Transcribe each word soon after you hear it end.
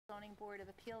Zoning Board of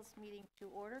Appeals meeting to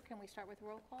order. Can we start with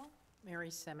roll call? Mary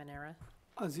Seminara.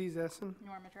 Aziz Essen.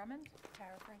 Norma Drummond.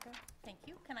 Tara Franco. Thank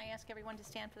you. Can I ask everyone to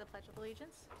stand for the Pledge of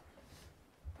Allegiance?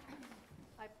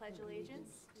 I pledge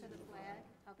allegiance to the flag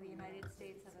of the United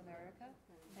States of America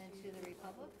and to the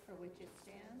republic for which it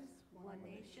stands, one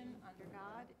nation, under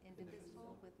God,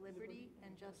 indivisible, with liberty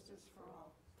and justice for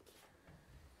all.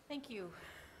 Thank you.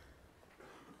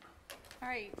 All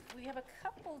right, we have a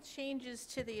couple changes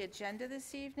to the agenda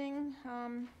this evening.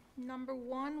 Number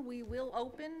one, we will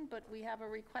open, but we have a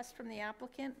request from the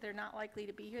applicant. They're not likely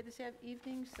to be here this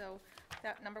evening, so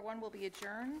that number one will be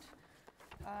adjourned.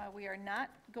 We are not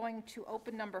going to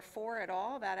open number 4 at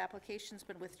all. That application's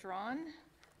been withdrawn.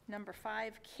 Number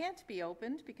 5 can't be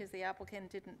opened because the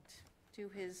applicant didn't do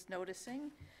his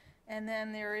noticing. And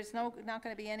then there is not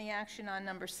going to be any action on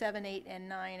number 7, 8, and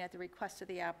 9 at the request of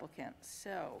the applicant.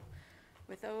 So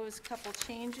with those couple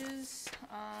changes,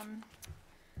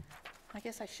 I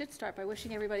guess I should start by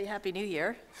wishing everybody Happy New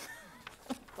Year.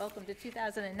 Welcome to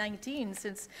 2019.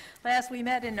 Since last we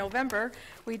met in November,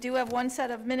 we do have one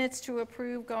set of minutes to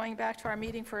approve going back to our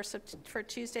meeting for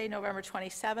Tuesday, November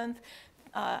 27th.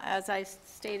 As I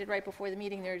stated right before the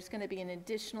meeting, there's going to be an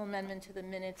additional amendment to the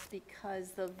minutes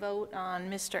because the vote on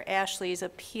Mr. Ashley's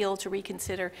appeal to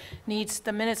reconsider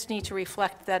the minutes need to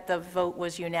reflect that the vote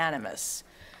was unanimous,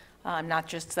 not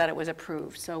just that it was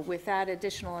approved. So with that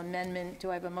additional amendment, do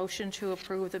I have a motion to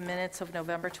approve the minutes of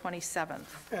November 27th?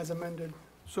 As amended.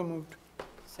 So moved.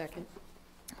 Second.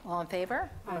 All in favor?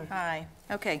 Aye. Aye.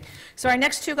 Okay. So our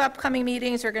next two upcoming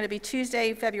meetings are going to be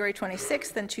Tuesday, February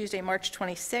 26th, and Tuesday, March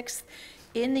 26th.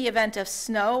 In the event of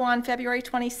snow on February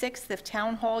 26th, if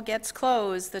Town Hall gets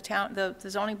closed, the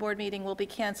zoning board meeting will be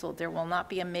canceled. There will not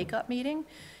be a makeup meeting.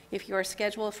 If you are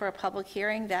scheduled for a public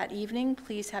hearing that evening,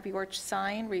 please have your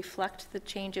sign reflect the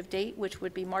change of date, which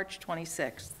would be March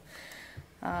 26th.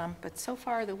 But so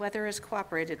far, the weather has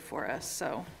cooperated for us,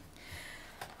 so.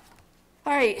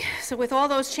 All right, so with all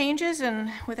those changes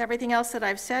and with everything else that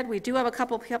I've said, we do have a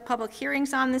couple public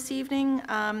hearings on this evening.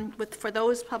 For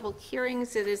those public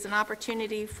hearings, it is an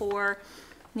opportunity for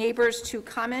neighbors to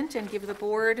comment and give the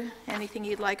board anything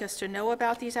you'd like us to know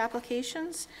about these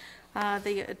applications.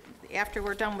 After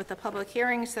we're done with the public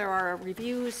hearings, there are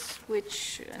reviews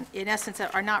which, in essence,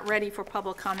 are not ready for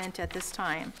public comment at this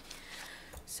time.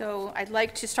 So I'd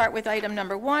like to start with item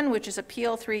number 1, which is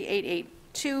Appeal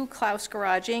 3882, Klaus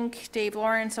Garage, Inc., Dave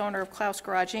Lawrence, owner of Klaus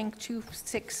Garage, Inc.,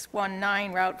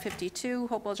 2619 Route 52,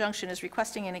 Hopewell Junction, is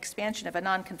requesting an expansion of a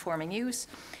non-conforming use,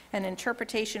 an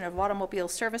interpretation of automobile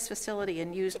service facility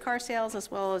and used car sales, as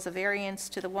well as a variance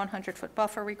to the 100-foot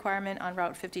buffer requirement on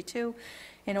Route 52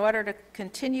 in order to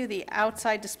continue the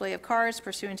outside display of cars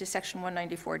pursuant to Section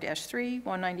 194-3,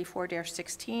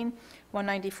 194-16,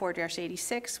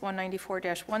 194-86,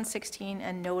 194-116,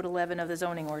 and Note 11 of the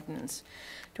zoning ordinance.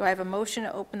 Do I have a motion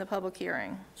to open the public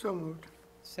hearing? So moved.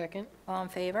 Second. All in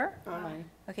favor? Aye.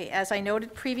 Okay, as I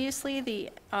noted previously,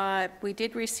 we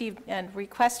did receive a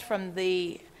request from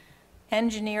the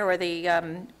engineer or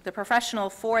the professional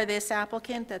for this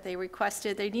applicant that they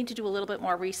requested. They need to do a little bit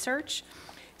more research.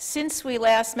 Since we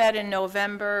last met in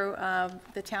November,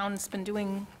 the town's been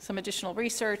doing some additional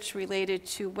research related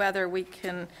to whether we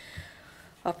can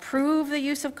approve the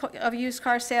use of used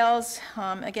car sales,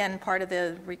 again, part of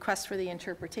the request for the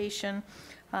interpretation.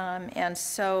 And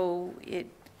so it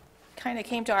kind of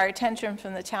came to our attention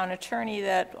from the town attorney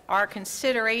that our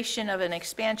consideration of an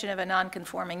expansion of a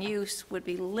non-conforming use would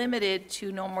be limited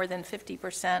to no more than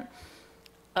 50%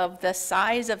 of the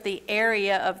size of the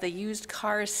area of the used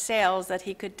car sales that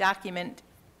he could document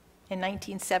in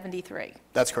 1973.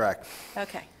 That's correct.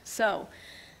 Okay, so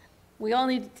we all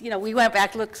need, we went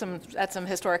back, looked at some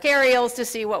historic aerials to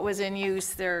see what was in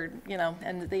use there,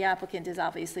 and the applicant is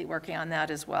obviously working on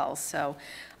that as well. So,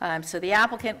 so the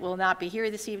applicant will not be here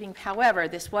this evening. However,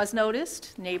 this was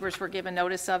noticed. Neighbors were given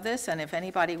notice of this, and if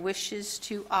anybody wishes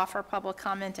to offer public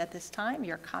comment at this time,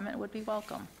 your comment would be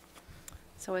welcome.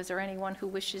 So is there anyone who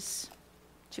wishes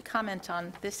to comment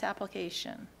on this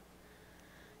application?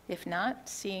 If not,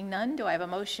 seeing none, do I have a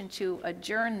motion to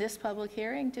adjourn this public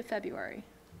hearing to February?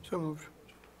 So moved.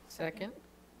 Second.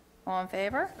 All in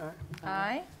favor? Aye.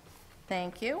 Aye.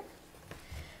 Thank you.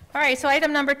 All right, so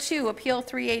item number 2, Appeal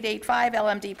 3885,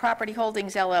 LMD Property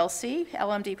Holdings, LLC.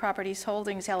 LMD Properties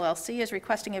Holdings, LLC is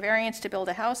requesting a variance to build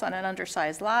a house on an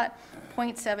undersized lot,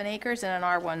 0.7 acres in an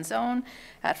R1 zone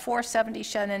at 470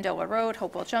 Shenandoah Road,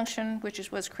 Hopewell Junction, which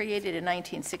was created in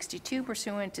 1962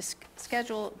 pursuant to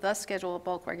the Schedule of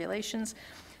Bulk Regulations.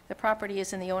 The property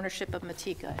is in the ownership of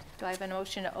Matika. Do I have a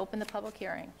motion to open the public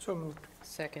hearing? So moved.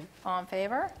 Second. All in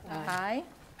favor? Aye.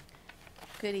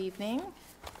 Good evening.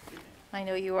 I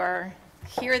know you are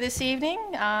here this evening.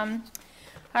 All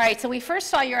right, so we first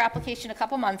saw your application a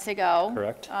couple months ago.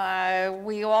 Correct.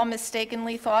 We all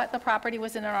mistakenly thought the property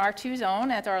was in an R2 zone.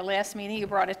 At our last meeting, you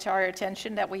brought it to our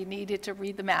attention that we needed to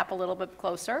read the map a little bit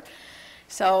closer.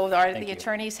 So Thank the you.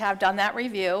 attorneys have done that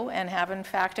review and have in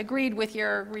fact agreed with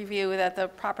your review that the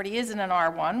property is in an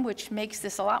R1, which makes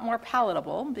this a lot more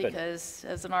palatable because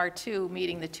as an R2,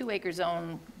 meeting the 2-acre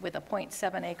zone with a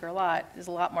 .7 acre lot is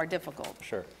a lot more difficult.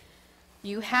 Sure.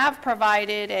 You have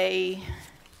provided a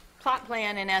plot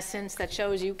plan, in essence, that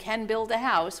shows you can build a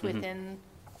house within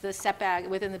the setback,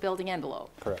 within the building envelope.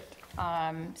 Correct.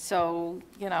 So,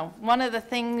 you know, one of the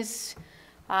things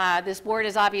this board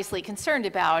is obviously concerned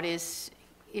about is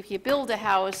if you build a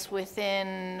house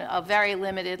within a very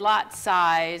limited lot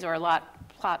size or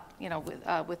plot, you know,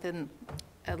 within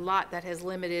a lot that has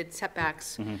limited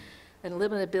setbacks and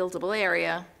limited buildable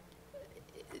area,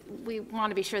 we want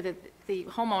to be sure that the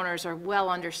homeowners are well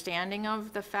understanding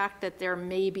of the fact that there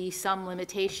may be some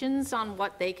limitations on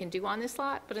what they can do on this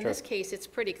lot. But in this Sure. case, it's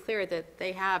pretty clear that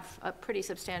they have a pretty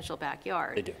substantial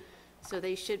backyard. They do. So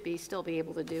they should still be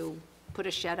able to put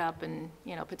a shed up and,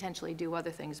 you know, potentially do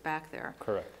other things back there.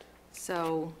 Correct.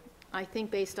 So I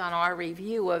think based on our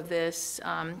review of this,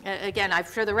 again,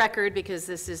 for the record, because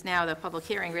this is now the public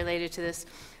hearing related to this,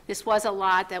 this was a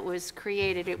lot that was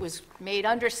created, it was made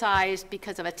undersized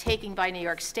because of a taking by New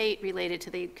York State related to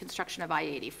the construction of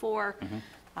I-84.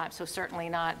 So certainly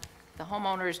not the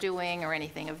homeowners doing or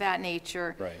anything of that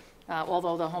nature. Right.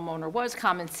 Although the homeowner was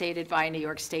compensated by New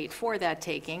York State for that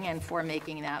taking and for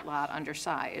making that lot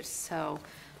undersized. So,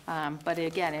 but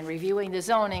again, in reviewing the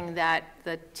zoning, that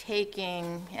the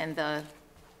taking and the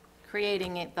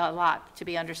creating the lot to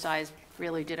be undersized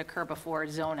really did occur before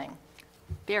zoning.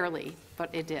 Barely, but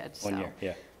it did. 1 year,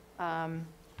 yeah.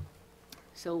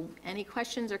 So any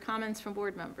questions or comments from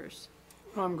board members?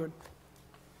 No, I'm good.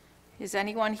 Is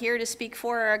anyone here to speak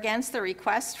for or against the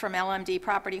request from LMD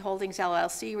Property Holdings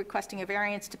LLC requesting a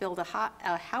variance to build a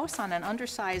house on an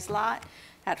undersized lot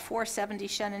at 470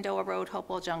 Shenandoah Road,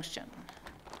 Hopewell Junction?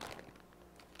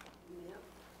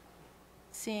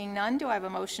 Seeing none, do I have a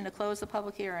motion to close the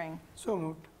public hearing? So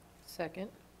moved. Second.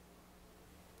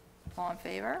 All in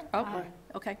favor? Oh,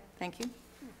 okay, thank you.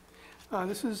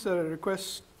 This is a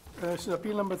request, this is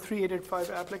appeal number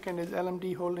 3885. Applicant is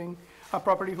LMD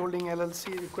Property Holding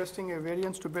LLC, requesting a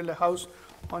variance to build a house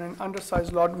on an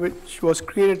undersized lot which was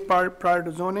created prior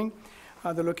to zoning.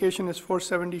 The location is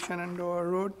 470 Shenandoah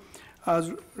Road.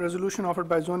 Resolution offered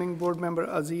by zoning board member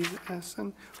Aziz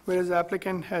Hassan, whereas the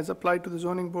applicant has applied to the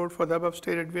zoning board for the above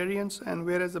stated variance, and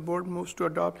whereas the board moves to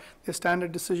adopt a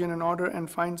standard decision and order and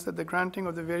finds that the granting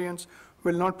of the variance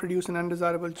will not produce an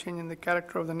undesirable change in the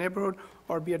character of the neighborhood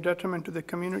or be a detriment to the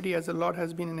community, as the lot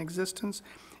has been in existence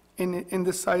in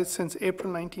this site since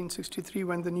April 1963,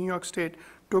 when the New York State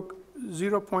took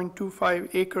 0.25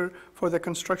 acre for the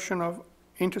construction of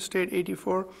Interstate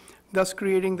 84, thus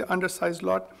creating the undersized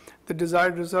lot. The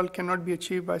desired result cannot be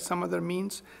achieved by some other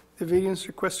means. The variance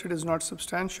requested is not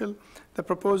substantial. The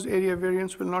proposed area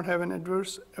variance will not have an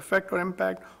adverse effect or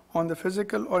impact on the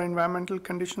physical or environmental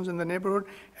conditions in the neighborhood,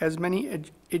 as many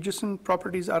adjacent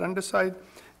properties are undersized.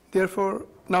 Therefore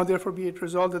be it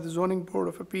resolved that the Zoning Board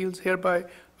of Appeals hereby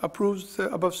approves the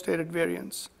above stated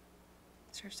variance.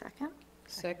 Is there a second?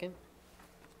 Second.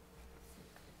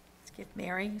 Let's get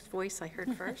Mary's voice I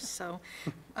heard first. So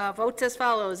votes as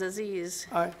follows. Aziz.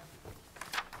 Aye.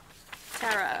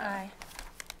 Tara. Aye.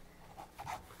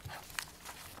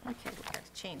 Okay, we've got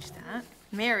to change that.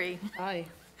 Mary. Aye.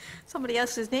 Somebody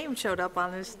else's name showed up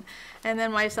on this, and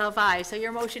then myself, aye. So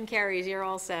your motion carries, you're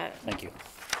all set. Thank you.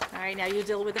 All right, now you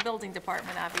deal with the building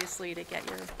department, obviously, to get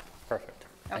your, Perfect.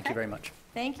 Thank Okay. you very much.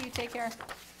 thank you, take care.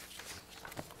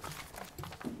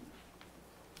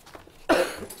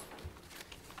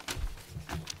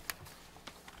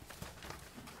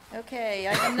 Okay,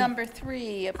 item number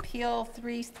 3, Appeal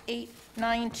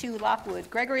 3892 Lockwood.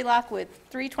 Gregory Lockwood,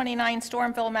 329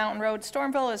 Stormville Mountain Road.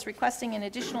 Stormville is requesting an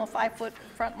additional 5-foot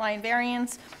front line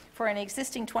variance for an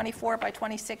existing 24 by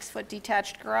 26-foot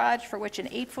detached garage, for which an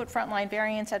 8-foot front line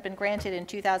variance had been granted in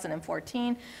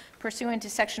 2014 pursuant to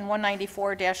Section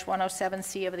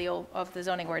 194-107C of the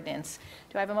zoning ordinance.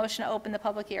 Do I have a motion to open the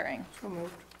public hearing? So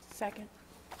moved. Second.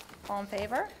 All in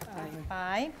favor?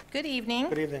 Aye. Good evening.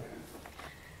 Good evening.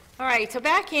 All right, so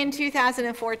back in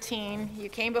 2014, you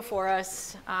came before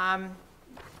us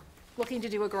looking to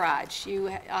do a garage.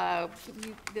 The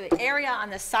area on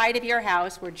the side of your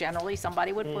house where generally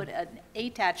somebody would put an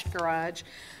attached garage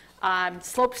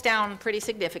Slopes down pretty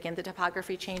significant. The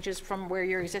topography changes from where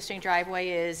your existing driveway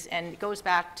is, and it goes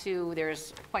back to,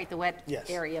 there's quite the wet Yes.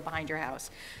 area behind your house.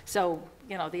 So,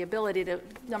 the ability to,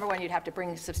 number one, you'd have to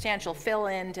bring substantial fill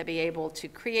in to be able to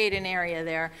create an area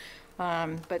there.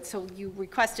 But so you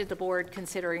requested the board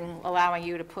considering allowing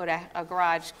you to put a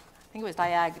garage, I think it was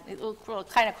diagonal,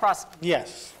 kind of cross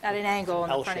Yes. at an angle in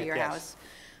the front of L-shaped, your yes. house.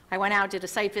 I went out, did a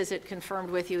site visit, confirmed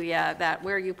with you, that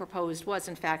where you proposed was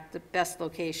in fact the best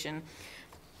location.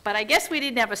 But I guess we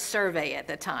didn't have a survey at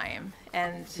the time,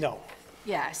 and, No.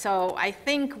 yeah, so I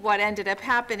think what ended up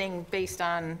happening, based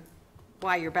on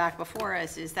why you're back before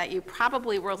us, is that you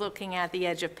probably were looking at the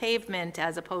edge of pavement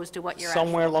as opposed to what your actual.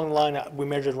 Somewhere along the line, we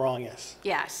measured wrong, yes.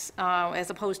 Yes, as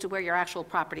opposed to where your actual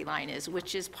property line is,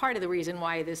 which is part of the reason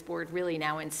why this board really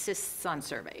now insists on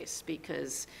surveys,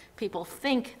 because people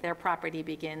think their property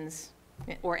begins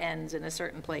or ends in a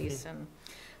certain place, and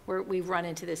we've run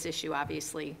into this issue,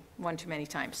 obviously, one too many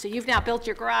times. So you've now built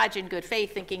your garage in good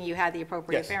faith, thinking you had the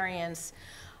appropriate Yes. variance.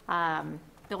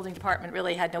 Building department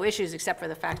really had no issues, except for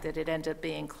the fact that it ended up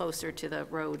being closer to the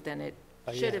road than it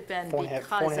should yeah, have been 4.5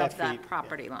 because of feet, that yeah.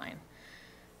 property line.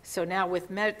 So now with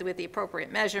the appropriate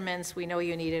measurements, we know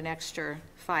you need an extra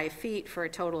 5 feet for a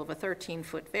total of a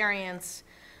 13-foot variance.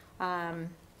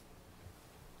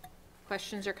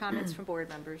 Questions or comments from board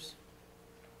members?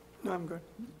 No, I'm good.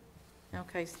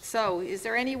 Okay, so is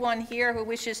there anyone here who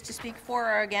wishes to speak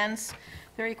for or against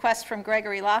the request from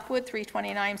Gregory Lockwood,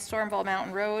 329 Stormville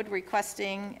Mountain Road,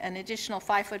 requesting an additional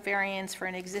 5-foot variance for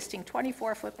an existing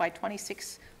 24-foot by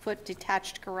 26-foot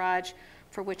detached garage,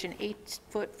 for which an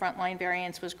 8-foot front line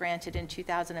variance was granted in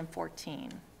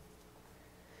 2014?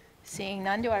 Seeing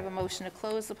none, do I have a motion to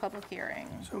close the public hearing?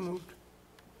 So moved.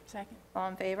 Second. All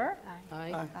in favor?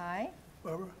 Aye. Aye. Aye.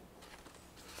 Barbara?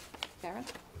 Karen?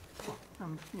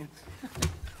 Yeah.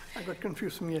 I got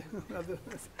confused from you.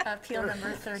 Appeal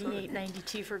number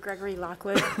 3892 for Gregory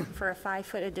Lockwood for a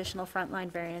 5-foot additional front line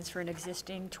variance for an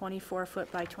existing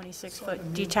 24-foot by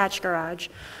 26-foot detached garage,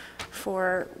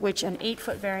 for which an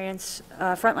 8-foot variance,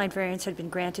 front line variance had been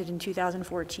granted in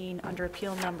 2014 under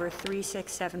appeal number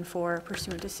 3674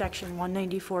 pursuant to section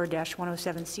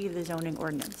 194-107C of the zoning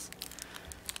ordinance.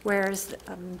 Whereas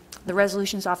the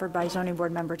resolutions offered by zoning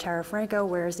board member Tara Franco,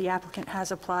 whereas the applicant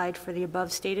has applied for the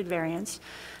above stated variance,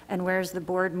 and whereas the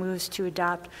board moves to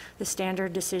adopt the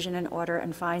standard decision and order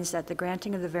and finds that the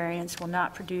granting of the variance will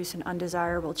not produce an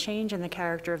undesirable change in the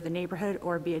character of the neighborhood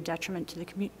or be a detriment to the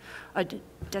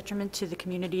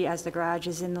community, as the garage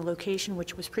is in the location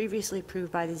which was previously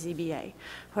approved by the ZBA.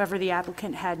 However, the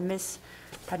applicant had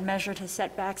measured his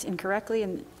setbacks incorrectly,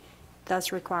 and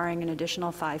thus requiring an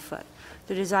additional 5-foot.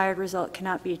 The desired result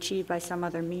cannot be achieved by some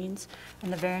other means,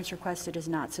 and the variance requested is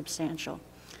not substantial.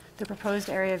 The proposed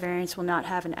area variance will not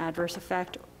have an adverse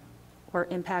effect or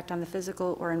impact on the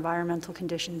physical or environmental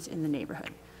conditions in the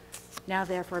neighborhood. Now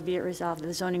therefore be it resolved that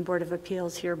the Zoning Board of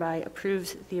Appeals hereby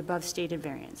approves the above stated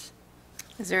variance.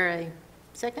 Is there a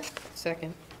second?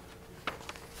 Second.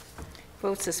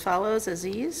 Votes as follows: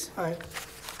 Aziz, Aye.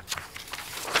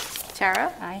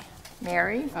 Tara, Aye.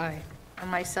 Mary, Aye. and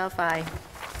myself, aye.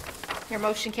 Your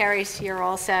motion carries. You're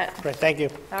all set. Great, thank you.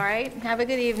 All right, have a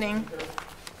good evening.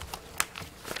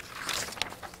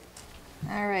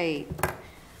 All right.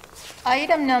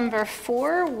 Item number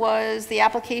 4 was, the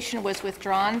application was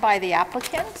withdrawn by the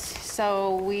applicant,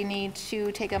 so we need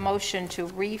to take a motion to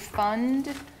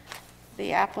refund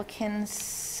the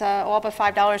applicant's, all but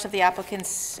 $5 of the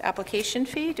applicant's application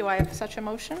fee. Do I have such a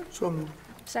motion? So moved.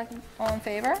 Second. All in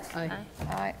favor? Aye.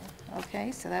 Aye.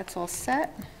 Okay, so that's all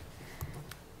set.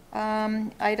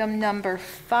 Item number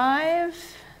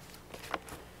 5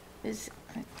 is,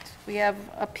 we have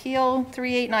Appeal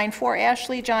 3894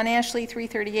 Ashley, John Ashley,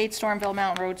 338 Stormville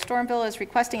Mountain Road. Stormville is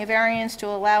requesting a variance to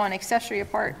allow an existing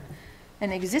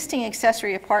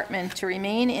accessory apartment to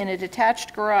remain in a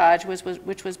detached garage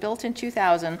which was built in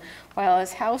 2000, while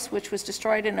his house, which was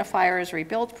destroyed in a fire, is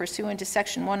rebuilt pursuant to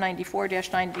section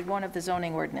 194-91 of the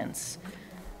zoning ordinance.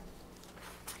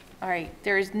 All right,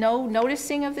 there is no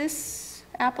noticing of this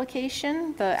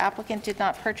application. The applicant did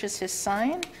not purchase his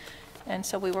sign, and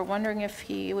so we were wondering if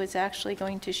he was actually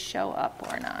going to show up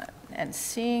or not, and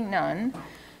seeing none.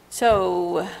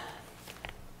 So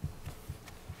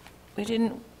we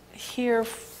didn't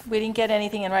get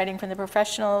anything in writing from the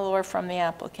professional or from the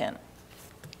applicant.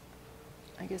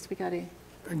 I guess we got to,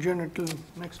 Adjourn it till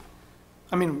next,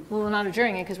 I mean, well, we're not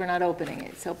adjourning it because we're not opening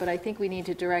it, so, but I think we need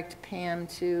to direct Pam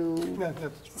to yeah,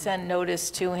 that's, send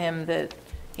notice to him that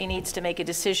he needs to make a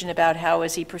decision about how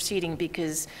is he proceeding,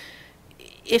 because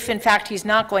if in fact he's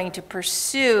not going to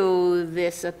pursue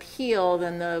this appeal,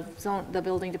 then the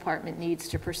building department needs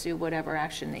to pursue whatever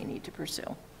action they need to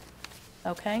pursue.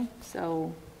 Okay,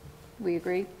 so we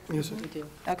agree? Yes, sir. We do.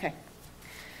 Okay.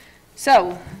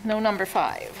 So, no number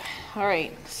 5. All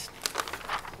right.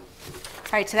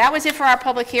 All right, so that was it for our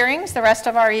public hearings. The rest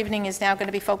of our evening is now going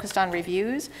to be focused on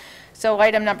reviews. So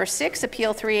item number 6,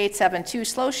 Appeal 3872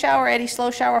 Slow Shower. Eddie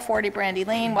Slow Shower, 40 Brandy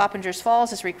Lane, Wappingers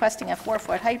Falls, is requesting a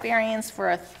 4-foot height variance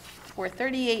for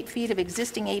 38 feet of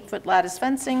existing 8-foot lattice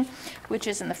fencing, which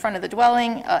is in the front of the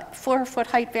dwelling, a 4-foot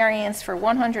height variance for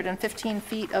 115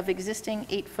 feet of existing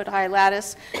 8-foot high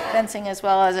lattice fencing, as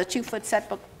well as a 2-foot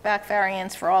setback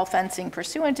variance for all fencing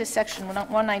pursuant to section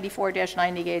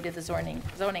 194-98 of the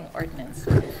zoning ordinance.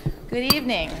 Good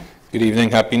evening. Good evening,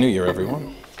 Happy New Year,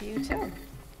 everyone. You too.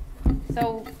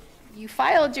 So you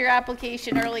filed your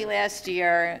application early last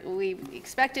year. We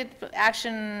expected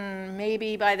action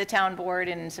maybe by the town board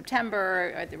in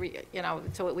September,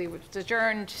 so we were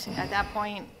adjourned at that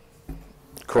point.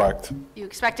 Correct. You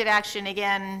expected action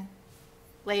again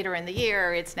later in the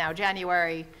year. It's now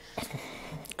January.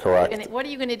 Correct. What are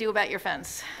you going to do about your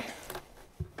fence?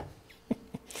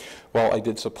 Well, I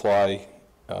did supply,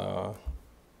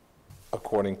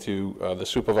 according to the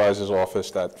supervisor's office,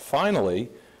 that finally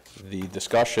the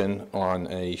discussion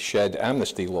on a shed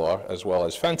amnesty law, as well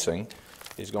as fencing,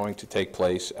 is going to take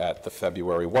place at the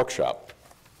February workshop.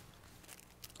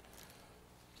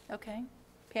 Okay.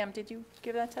 Pam, did you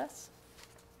give that to us?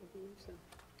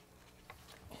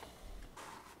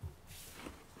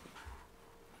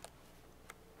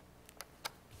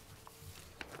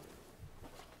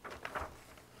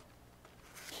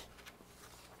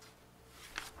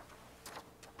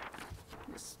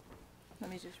 Let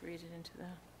me just read it into the,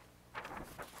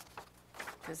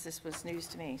 because this was news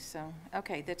to me, so,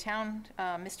 okay, the town,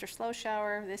 Mr.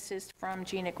 Slowshower, this is from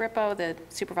Gina Grippo, the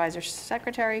supervisor's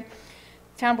secretary.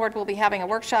 Town board will be having a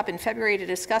workshop in February to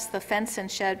discuss the fence and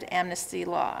shed amnesty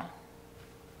law.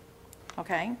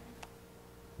 Okay?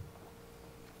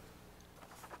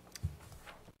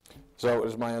 So it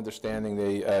is my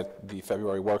understanding at the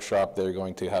February workshop, they're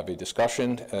going to have a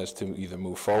discussion as to either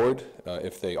move forward.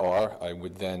 If they are, I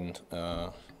would then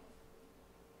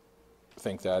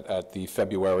think that at the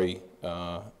February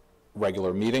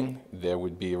regular meeting, there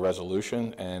would be a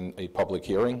resolution and a public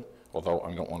hearing, although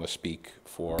I don't want to speak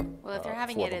for, Well, if they're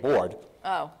having for it the at- board.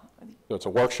 Oh, So it's a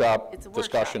workshop It's a workshop,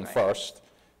 discussion right. first.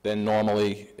 Then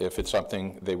normally, if it's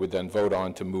something they would then vote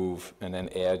on to move and then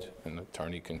add, and the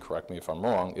attorney can correct me if I'm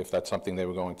wrong, if that's something they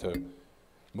were going to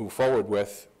move forward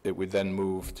with, it would then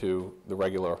move to the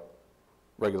regular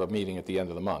meeting at the end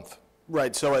of the month.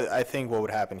 Right, so I think what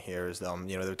would happen here is, they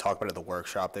would talk about it at the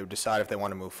workshop, they would decide if they want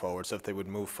to move forward, so if they want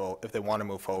to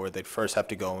move forward, they'd first have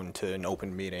to go into an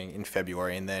open meeting in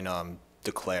February and then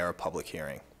declare a public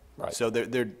hearing. Right. So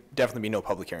there'd definitely be no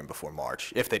public hearing before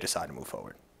March, if they decide to move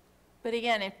forward. but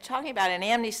again, if talking about an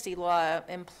amnesty law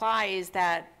implies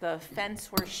that the fence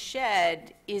or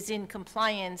shed is in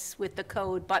compliance with the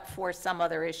code but for some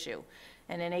other issue,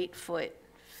 and an 8-foot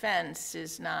fence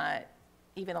is not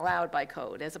even allowed by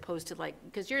code, as opposed to like,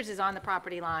 because yours is on the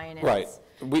property line and Right. it's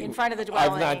in front of the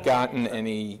dwelling. I've not gotten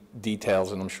any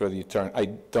details, and I'm sure the attorney, I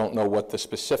don't know what the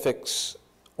specifics,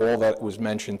 all that was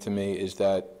mentioned to me is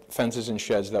that fences and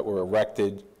sheds that were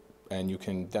erected, and you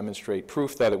can demonstrate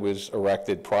proof that it was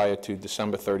erected prior to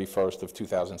December 31st of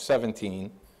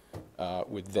 2017,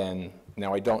 would then,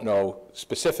 now I don't know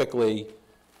specifically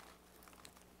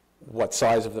what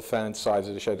size of the fence, size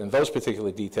of the shed, and those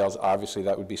particular details, obviously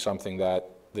that would be something that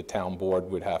the town board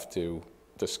would have to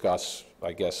discuss,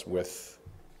 I guess, with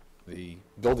the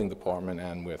building department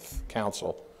and with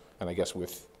council, and I guess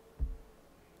with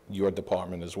your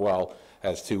department as well,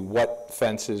 as to what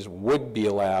fences would be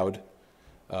allowed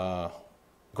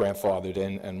grandfathered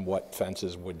in and what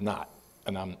fences would not.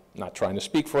 And I'm not trying to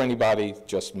speak for anybody,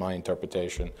 just my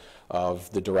interpretation of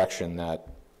the direction that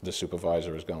the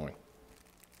supervisor is going.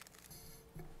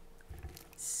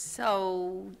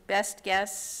 So, best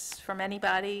guess from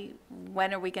anybody,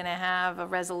 when are we going to have a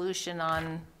resolution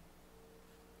on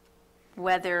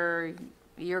whether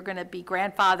you're going to be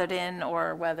grandfathered in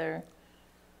or whether?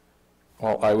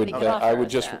 Well, I would, What do you I offer would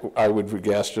us just, that? I would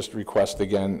guess, just request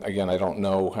again, I don't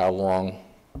know how long,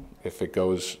 if it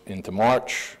goes into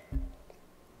March,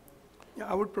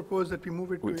 Yeah, I would propose that we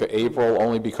move it to April,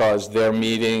 only because their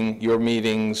meeting, your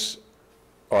meetings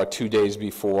are 2 days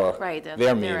before Right, their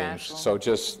their meetings. actual. So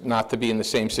just not to be in the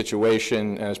same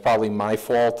situation, and it's probably my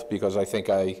fault, because I think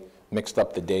I mixed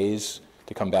up the days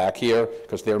to come back here,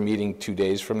 because they're meeting 2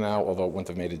 days from now, although it wouldn't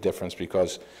have made a difference,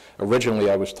 because originally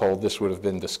I was told this would have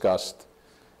been discussed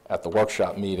at the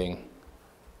workshop meeting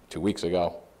 2 weeks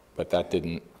ago, but that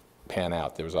didn't pan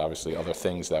out. There was obviously other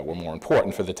things that were more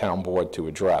important for the town board to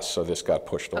address, so this got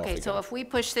pushed off Okay, again. so if we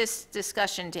push this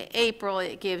discussion to April,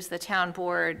 it gives the town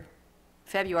board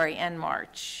February and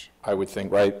March. I would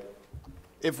think, right?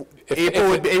 If If-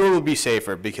 April would be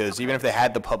safer, because even if they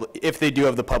had if they do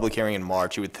have the public hearing in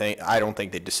March, you would think, I don't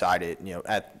think they'd decide it,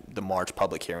 at the March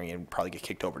public hearing and probably get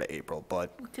kicked over to April,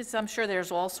 but Because I'm sure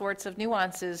there's all sorts of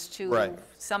nuances to Right.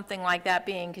 something like that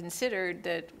being considered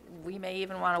that we may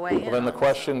even want to weigh in Well, then the on.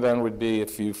 question then would be,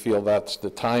 if you feel that's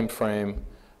the timeframe,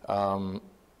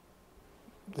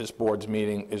 this board's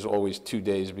meeting is always 2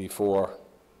 days before.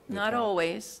 Not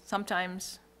always,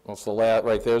 sometimes. Well, it's the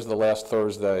right there's the last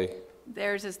Thursday.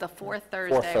 Theirs is the fourth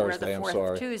Thursday, we're the Thursday, I'm fourth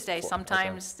sorry. Tuesday. Okay.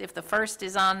 Sometimes if the first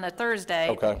is on the Thursday.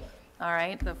 Okay. All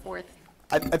right, the fourth,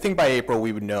 I think by April,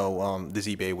 we would know, the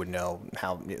ZBA would know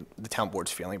how the town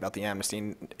board's feeling about the amnesty,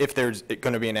 and if there's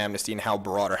going to be an amnesty, and how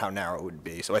broad or how narrow it would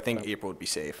be. So I think April would be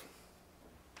safe.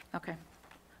 okay.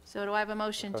 So do I have a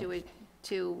motion to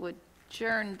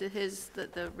adjourn to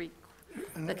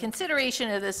the consideration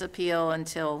of this appeal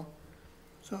until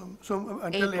So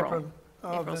until April. April.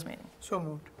 of April's the- meeting? So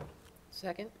moved.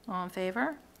 Second? All in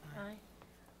favor? Aye.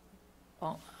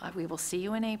 Well, we will see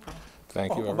you in April.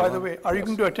 Thank you, Oh, everyone. by the way, are you Yes.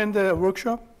 going to attend the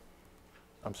workshop?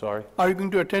 I'm sorry? Are you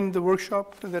going to attend the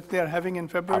workshop that they are having in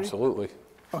February? Absolutely.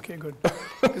 Okay, good.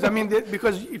 Because, I mean,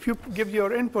 because if you give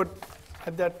your input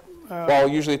at that, Well,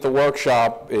 usually at the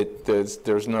workshop,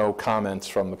 there's no comments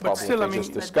from the public. still, I They just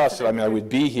mean- discuss it. I mean, I would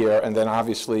be here, and then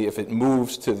obviously, if it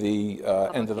moves to the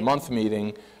end of the month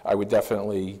meeting, I would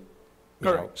definitely,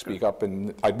 Correct. speak up,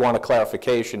 and I'd want a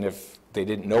clarification if they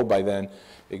didn't know by then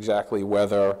exactly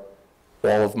whether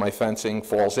all of my fencing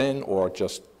falls in, or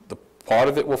just the part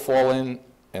of it will fall in,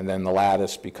 and then the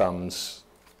lattice becomes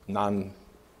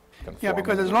non-conforming. yeah,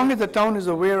 because as long as the town is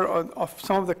aware of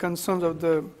some of the concerns of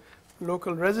the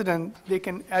local resident, they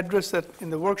can address that in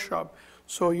the workshop.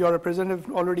 So your representative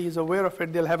already is aware of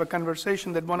it, they'll have a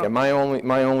conversation that one Yeah, of,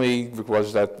 my only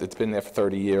was that it's been there for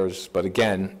 30 years, but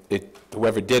again,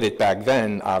 whoever did it back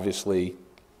then obviously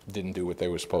didn't do what they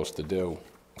were supposed to do.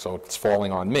 So it's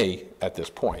falling on me at this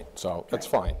point, so that's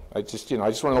fine. I just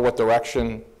want to know what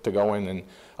direction to go in, and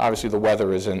obviously the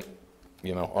weather isn't,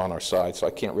 on our side, so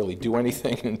I can't really do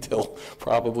anything until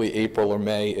probably April or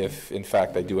May if, in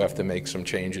fact, I do have to make some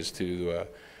changes to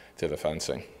the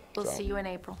fencing. We'll So, see you in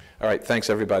April. all right, thanks,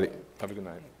 everybody. Have a good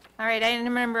night. All right,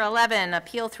 item number 11,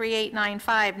 Appeal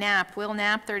 3895, Knapp. Will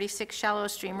Knapp, 36 Shallow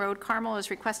Stream Road, Carmel,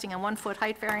 is requesting a 1-foot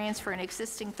height variance for an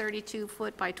existing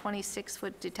 32-foot by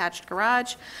 26-foot detached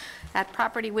garage at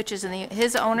property which is in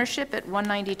his ownership at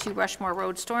 192 Rushmore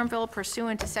Road, Stormville,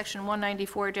 pursuant to Section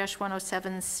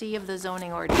 194-107C of the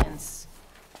zoning ordinance.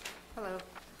 Hello.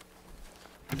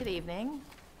 Good evening.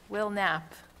 Will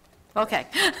Knapp. Okay.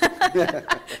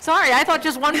 Sorry, I thought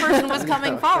just one person was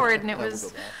coming forward, and it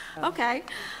was, okay.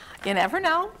 You never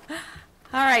know.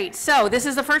 All right, so this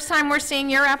is the first time we're seeing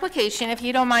your application, if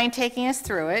you don't mind taking us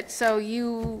through it. So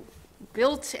you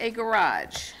built a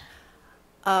garage.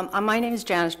 My name is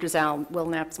Janice Drizal. Will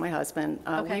Knapp's my husband.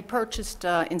 Okay. We purchased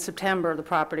in September the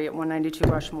property at 192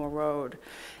 Rushmore Road.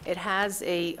 It has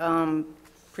a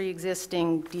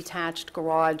pre-existing detached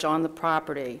garage on the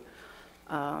property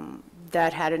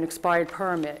that had an expired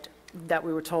permit that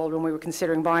we were told when we were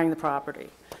considering buying the property.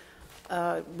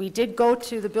 We did go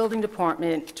to the building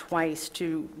department twice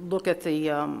to look at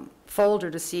the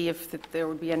folder to see if there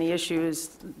would be any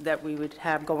issues that we would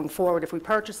have going forward if we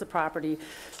purchased the property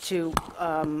to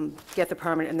get the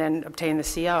permit and then obtain the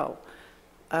CO.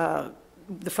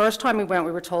 The first time we went,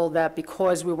 we were told that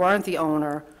because we weren't the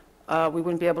owner, we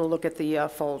wouldn't be able to look at the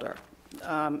folder.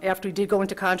 After we did go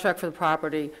into contract for the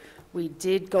property, we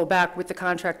did go back with the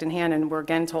contract in hand and were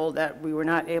again told that we were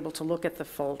not able to look at the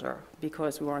folder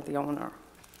because we weren't the owner.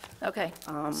 Okay,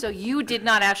 so you did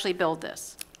not actually build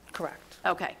this? Correct.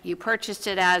 Okay, you purchased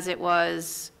it as it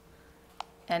was,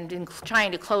 and in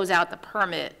trying to close out the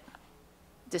permit,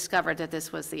 discovered that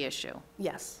this was the issue?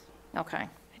 Yes. Okay.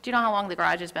 Do you know how long the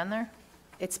garage has been there?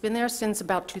 It's been there since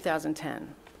about 2010.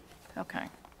 Okay.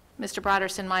 Mr.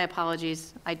 Broderson, my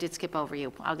apologies, I did skip over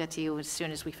you. I'll get to you as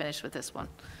soon as we finish with this one.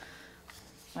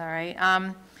 All right,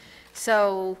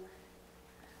 so,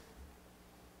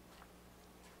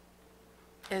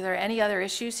 are there any other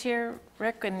issues here,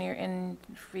 Rick, in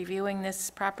reviewing this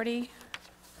property?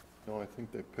 No, I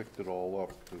think they picked it all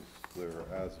up because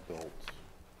they're as-built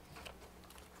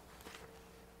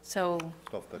So,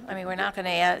 stuff that. I mean, we're not going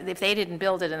to, if they didn't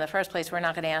build it in the first place, we're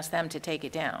not going to ask them to take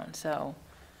it down, so,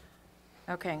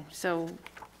 okay, so,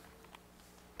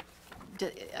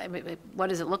 I mean, what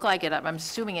does it look like? I'm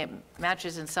assuming it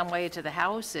matches in some way to the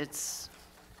house, it's,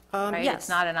 right? Yes. It's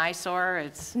not an eyesore,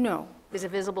 it's, No. is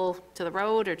it visible to the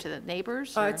road or to the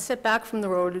neighbors? or- It's set back from the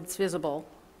road, it's visible.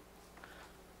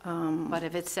 But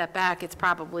if it's set back, it's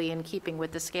probably in keeping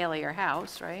with the scale of your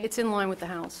house, right? It's in line with the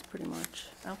house, pretty much.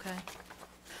 Okay.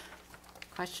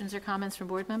 Questions or comments from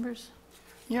board members?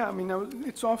 Yeah, I mean,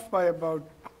 it's off by about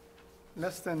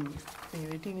less than, I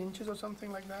think, 18 inches or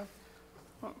something like that.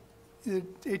 Is it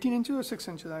 18 inches or 6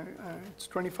 inches? It's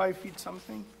 25 feet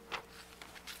something.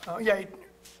 Yeah,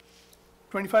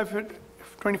 25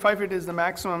 feet is the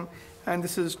maximum, and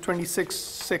this is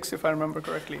 26.6, if I remember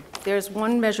correctly. There's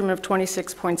one measurement of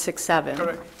 26.67.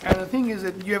 Correct. And the thing is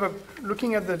that you have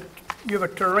you have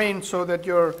a terrain so that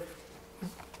your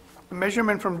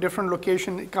measurement from different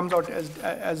location, it comes out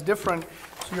as different.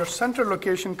 So your center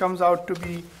location comes out to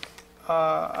be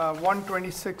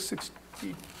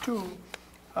 126.62,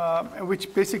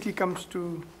 which basically comes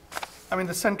to, I mean,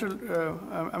 the central,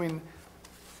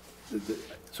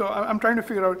 so I'm trying to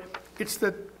figure out, it's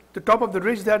the top of the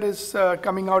ridge that is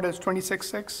coming out as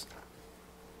 26.6?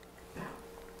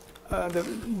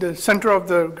 The center of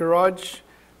the garage,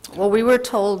 Well, we were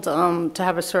told to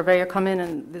have a surveyor come in,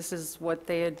 and this is what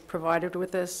they had provided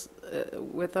with us,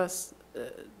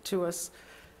 to us,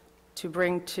 to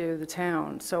bring to the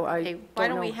town, so I Okay, don't know. why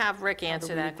don't we have Rick to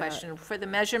answer read that that. question? For the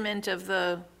measurement of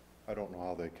the, I don't know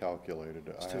how they calculated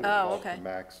it. I had it Oh, off okay. the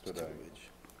max today,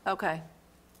 okay,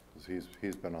 'cause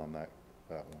he's been on that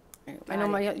one. I know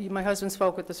my husband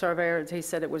spoke with the surveyor, he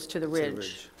said it was to the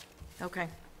ridge. okay.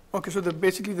 okay, so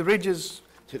basically the ridge is,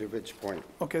 To the ridge point.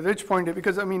 okay, the ridge point,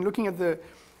 because, I mean, looking at the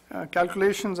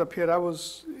calculations up here,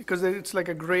 because it's like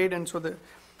a grade, and so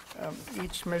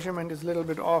each measurement is a little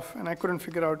bit off, and I couldn't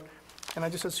figure out, and I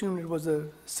just assumed it was the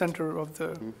center of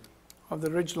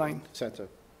the ridge line. Center.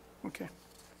 Okay.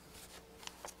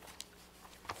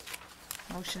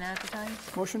 Motion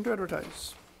advertised? Motion to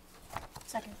advertise.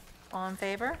 Second. All in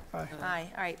favor? Aye. Aye,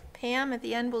 all right. Pam, at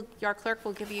the end, our clerk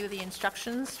will give you the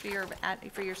instructions for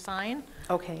your sign,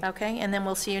 Okay. okay? And then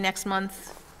we'll see you next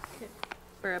month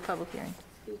for a public hearing.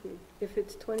 Excuse me, if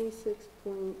it's 26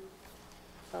 point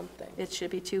something, It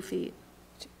should be 2 feet.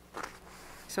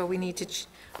 So we need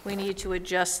to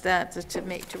adjust that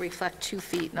to reflect 2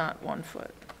 feet, not 1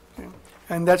 foot.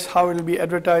 And that's how it'll be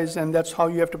advertised, and that's how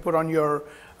you have to put on your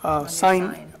sign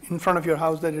sign. in front of your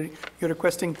house, that you're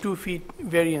requesting 2 feet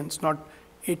variance, not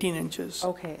 18 inches.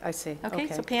 Okay, I see. Okay,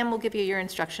 so Pam will give you your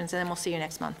instructions, and then we'll see you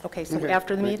next month. Okay, so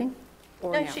after the meeting?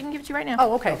 Or No, now? she can give it to you right now.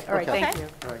 Oh, okay, all right, Okay. thank you.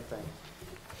 All right, thanks.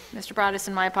 Mr.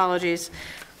 Broderson, my apologies.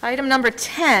 Item number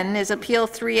 10 is Appeal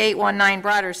 3819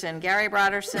 Broderson. Gary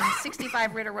Broderson,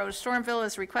 65 Ritter Road, Stormville,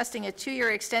 is requesting a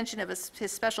 2-year extension of his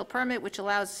special permit, which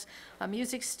allows a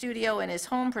music studio in his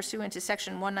home pursuant to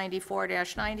Section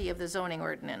 194-90 of the zoning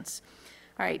ordinance.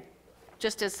 All right,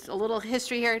 just as a little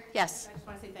history here, yes? I just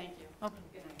want to say thank you.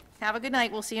 Have a good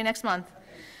night, we'll see you next month.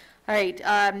 All right,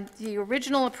 the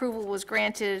original approval was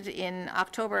granted in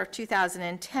October of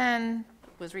 2010,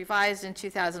 was revised in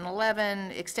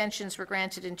 2011, extensions were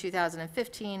granted in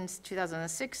 2015,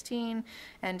 2016,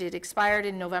 and it expired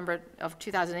in November of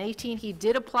 2018. He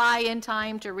did apply in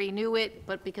time to renew it,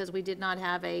 but because we did not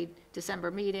have a December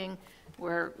meeting,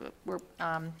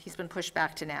 he's been pushed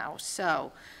back to now.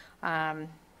 So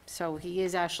he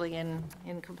is actually in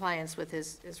compliance with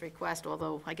his request,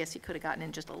 although I guess he could have gotten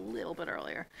in just a little bit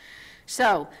earlier.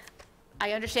 So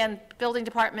I understand building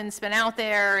department's been out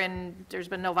there and there's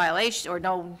been no violation or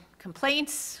no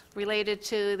complaints related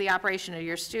to the operation of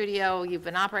your studio. You've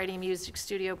been operating a music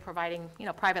studio, providing,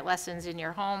 private lessons in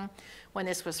your home. When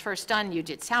this was first done, you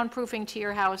did soundproofing to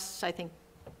your house. I think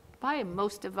probably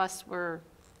most of us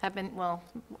have been, well,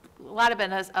 a lot of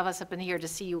us have been here to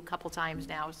see you a couple times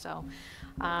now, so.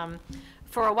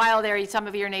 For a while there, some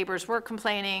of your neighbors were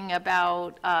complaining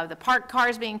about the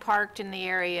cars being parked in the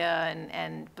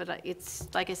area, but it's,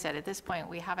 like I said, at this point,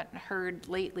 we haven't heard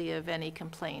lately of any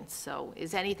complaints, so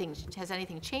has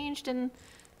anything changed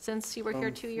since you were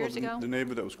here 2 years ago? The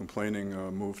neighbor that was complaining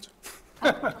moved.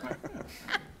 Well,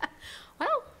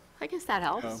 I guess that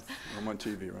helps. I'm on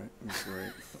TV, right? That's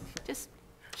great. Just,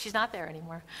 she's not there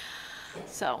anymore.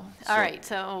 So, all right,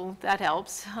 so that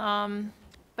helps.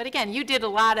 But again, you did a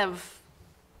lot of,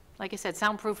 like I said,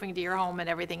 soundproofing to your home and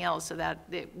everything else, so that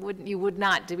you would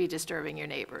not be disturbing your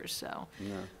neighbors, so.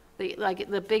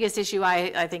 The biggest issue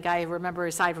I think I remember,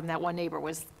 aside from that one neighbor,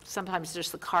 was sometimes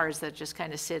just the cars that just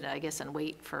kind of sit, I guess, and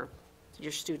wait for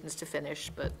your students to finish,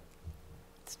 but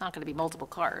it's not going to be multiple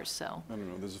cars, so. I don't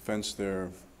know, there's a fence there.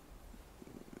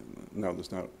 No,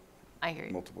 there's not I hear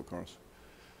you. multiple cars.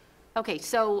 Okay,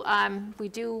 so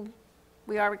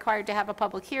we are required to have a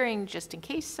public hearing just in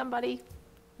case somebody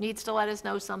needs to let us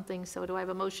know something, so do I have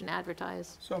a motion to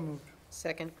advertise? So moved.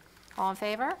 Second. All in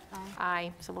favor?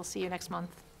 Aye. So we'll see you next month.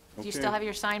 Do you still Okay. have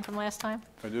your sign from last time?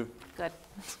 I do. Good.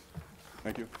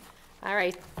 Thank you. All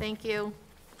right, thank you.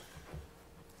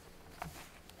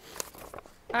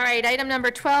 All right, item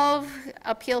number 12,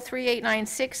 Appeal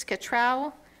 3896,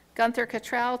 Cottrell. Gunther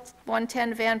Cottrell,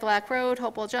 110 Van Black Road,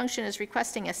 Hopewell Junction, is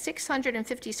requesting a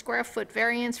 650-square-foot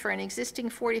variance for an existing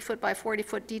 40-foot by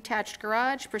 40-foot detached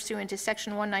garage pursuant to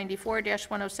Section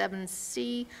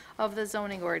 194-107C of the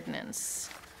zoning ordinance.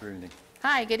 Good evening.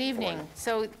 Hi, good evening.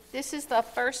 So this is the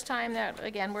first time that,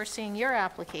 again, we're seeing your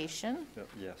application.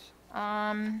 Yes.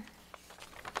 Let me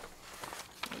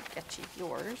get you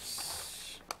yours.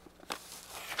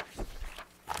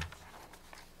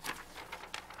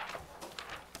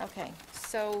 Okay,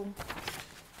 so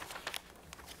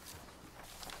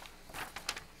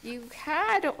you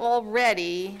had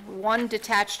already one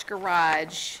detached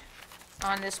garage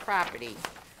on this property.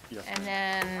 Yes, And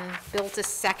then built a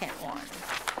second one.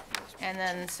 And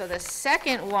then, so the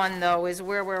second one, though, is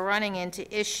where we're running into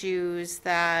issues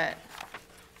that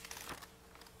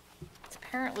it's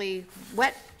apparently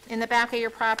wet in the back of your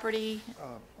property.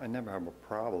 I never have a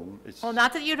problem. It's, Well,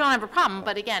 not that you don't have a problem,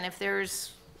 but again, if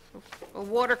there's a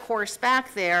water course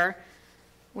back there,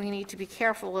 we need to be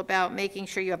careful about making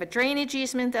sure you have a drainage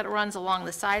easement that runs along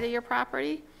the side of your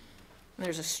property. And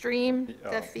there's a stream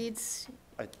that feeds.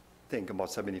 I think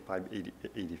about 75, 80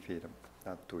 feet. I'm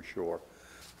not too sure.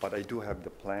 But I do have the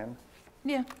plan.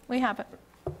 Yeah, we have it.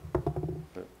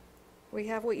 But We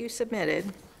have what you submitted.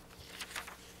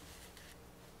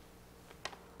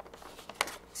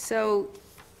 So,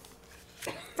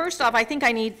 first off, I think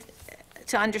I need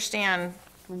to understand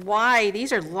why,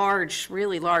 these are large,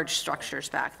 really large structures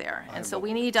back there. And so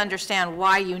we need to understand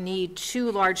why you need two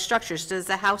large structures. Does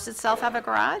the house itself have a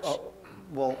garage?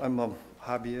 Well, I'm a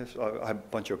hobbyist. I have a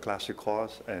bunch of classic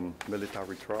cars and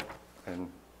military truck, and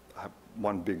I have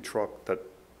one big truck that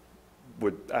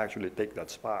would actually take that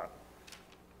spot.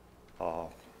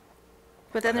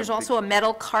 But then there's also a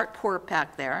metal carport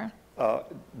back there.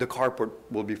 The carport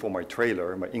will be for my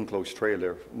trailer, my enclosed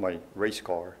trailer, my race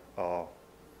car.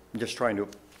 I'm just trying to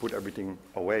put everything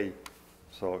away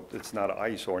so it's not an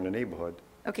eyesore in the neighborhood.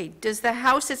 Okay, does the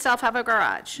house itself have a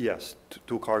garage? Yes,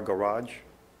 two-car garage.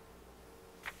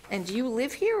 And do you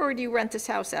live here, or do you rent this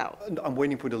house out? And I'm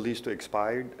waiting for the lease to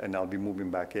expire, and I'll be moving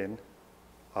back in.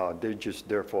 They're just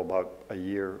there for about a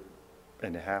year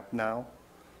and a half now,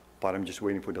 but I'm just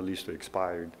waiting for the lease to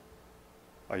expire.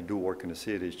 I do work in the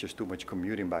city, it's just too much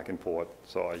commuting back and forth,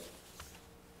 so I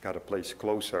got a place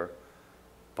closer.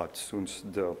 But soon as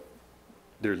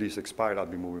their lease expired, I'll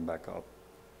be moving back up.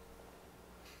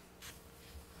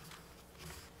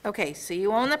 Okay, so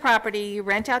you own the property, you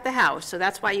rent out the house, so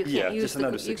that's why you Yeah, can't use just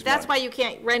another the, 6 that's why months. you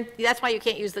can't rent, that's why you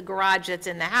can't use the garage that's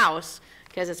in the house,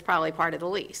 because it's probably part of the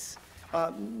lease.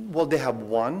 Well, they have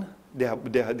one, they're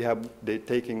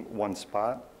taking one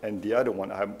spot, and the other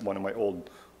one, I have one of my old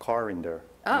car in there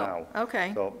now. Oh,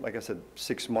 okay. So, like I said,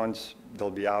 6 months, they'll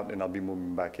be out, and I'll be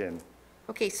moving back in.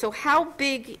 Okay, so how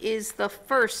big is the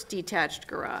first detached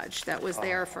garage that was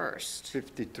there first?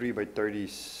 53 by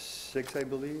 36, I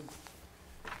believe.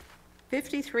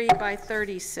 53 by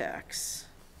 36.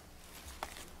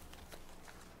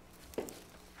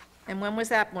 And when was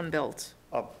that one built?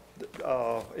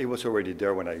 It was already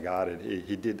there when I got it.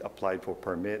 He did apply for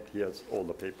permit. He has all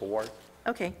the paperwork.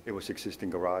 Okay, It was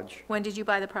existing garage. when did you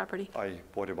buy the property? I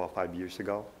bought it about 5 years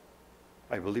ago.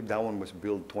 I believe that one was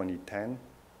built 2010,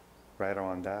 right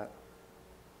around that.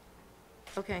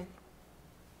 Okay.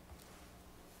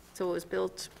 So it was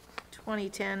built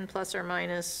 2010 plus or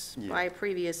minus Yeah. by a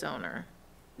previous owner?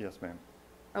 Yes, ma'am.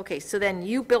 Okay, so then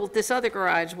you built this other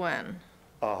garage when?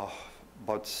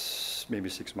 About maybe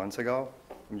 6 months ago.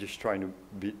 I'm just trying to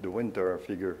beat the winter. I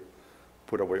figure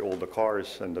put away all the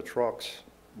cars and the trucks,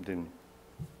 then.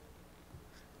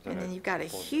 And then I you've got a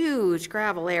bought it. huge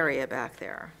gravel area back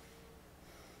there.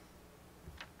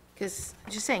 Because,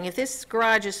 just saying, if this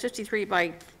garage is 53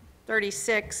 by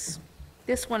 36,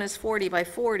 this one is 40 by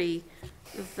 40,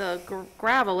 the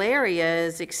gravel area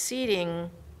is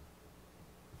exceeding,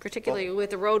 particularly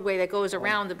with the roadway that goes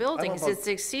around the buildings, about- it's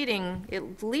exceeding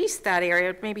at least that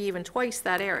area, maybe even twice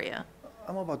that area.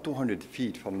 I'm about 200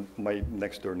 feet from my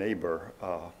next-door neighbor.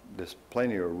 There's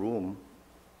plenty of room.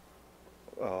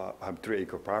 I have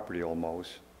 3-acre property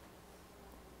almost.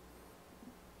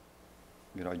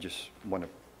 You know, I just want to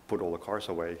put all the cars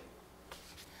away.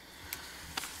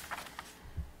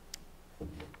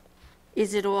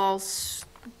 Is it all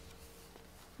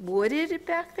wooded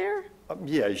back there?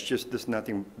 Yeah, it's just, there's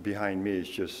nothing behind me, it's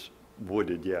just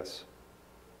wooded, yes.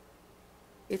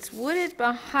 It's wooded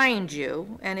behind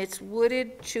you, and it's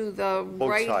wooded to the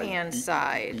Both sides. right-hand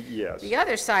side. Yes. The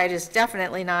other side is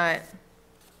definitely not,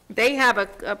 they have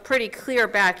a pretty clear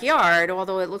backyard,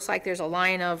 although it looks like there's a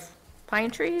line of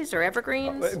pine trees or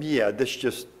evergreens. Yeah, this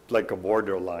just like a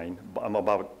borderline. I'm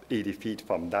about 80 feet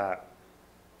from that.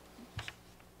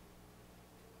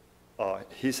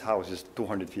 His house is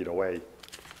 200 feet away.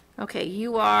 Okay,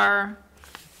 you are,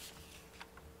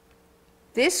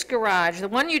 this garage, the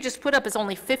one you just put up is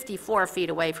only 54 feet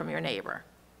away from your neighbor,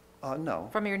 No.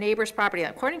 from your neighbor's property,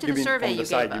 according to You the mean survey from you the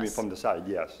side? gave You mean us. from the side,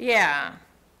 yes. Yeah,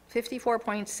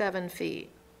 54.7 feet.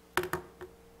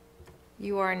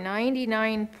 You are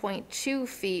 99.2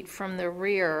 feet from the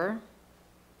rear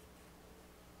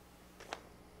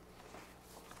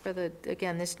for the,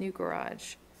 again, this new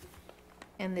garage.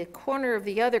 And the corner of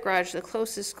the other garage, the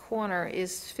closest corner,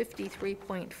 is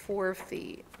 53.4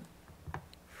 feet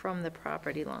from the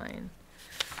property line.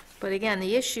 But again,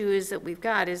 the issue is that we've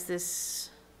got is this,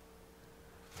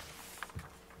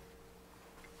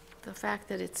 the fact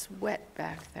that it's wet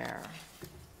back there.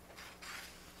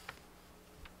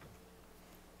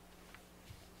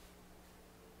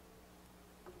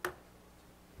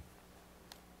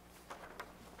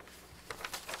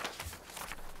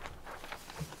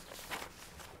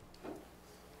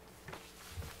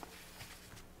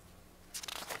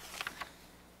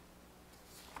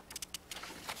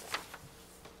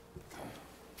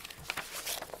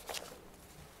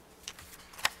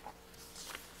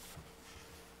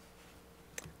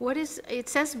 What is, it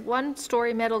says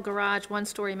one-story metal garage,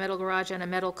 one-story metal garage, and a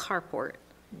metal carport.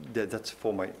 That's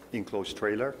for my enclosed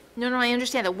trailer. No, no, I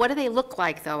understand that. What do they look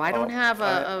like, though? I don't have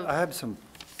I a, have some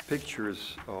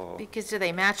pictures. because do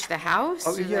they match the house?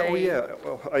 Oh, Do yeah, oh, they- yeah.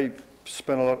 I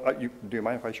spent a lot, do you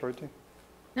mind if I show it to you?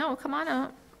 No, come on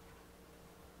up.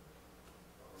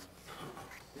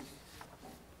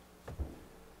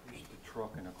 Here's the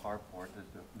truck and a carport, that's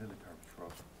the military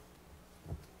truck.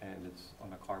 And it's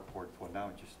on a carport for now,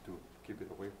 just to keep it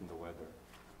away from the weather.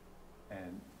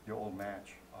 And they all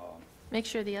match. Make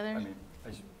sure the other, I mean, I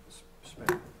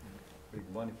spent big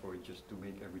money for it just to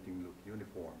make everything look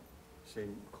uniform.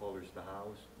 Same colors the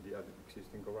house, the other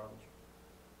existing garage,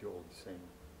 they're all the same.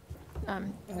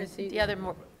 the other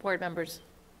board members.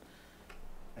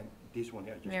 And this one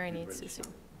here, just. Mary did needs to register. see.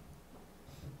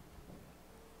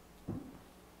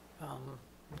 Not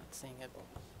seeing it.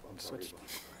 I'm sorry Switch.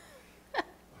 about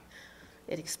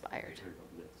It expired. that. There you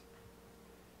go,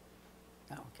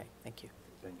 yes, Oh, okay, thank you.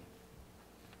 thank you.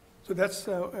 So that's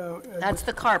That's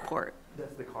the carport.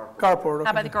 That's the carport. carport.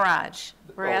 How about okay. the garage?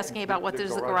 We're Oh, asking about what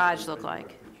does the garage look I do have like?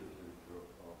 pictures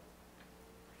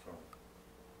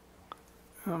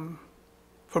of it, sorry.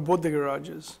 For both the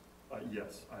garages.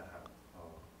 Yes, I have. A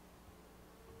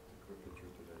quick picture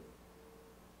today.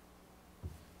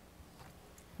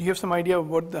 Do you have some idea of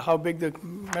what how big the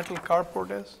metal carport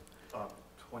is?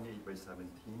 28 by 17,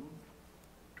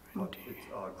 but it's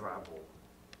gravel.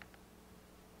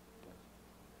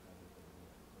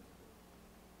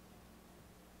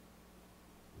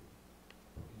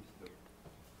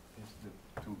 Here's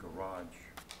the two garage.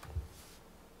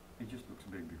 It just looks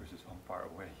big because it's on far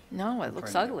away. No, it I'm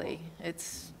looks trying to get ugly.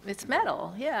 It's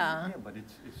metal, yeah. Yeah, but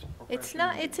it's It's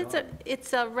not, professionally done.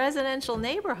 it's a residential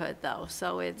neighborhood, though,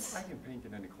 so it's, I can paint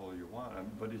it any color you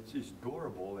want, but it's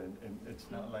durable and it's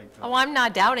not like. oh, I'm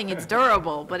not doubting it's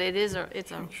durable, but it is,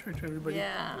 it's a, Show it to everybody.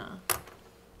 yeah.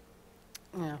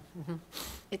 Yeah.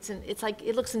 It's like,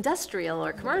 it looks industrial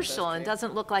or commercial, and it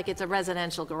doesn't look like it's a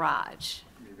residential garage.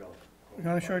 Maybe I'll- You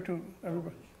want to show it to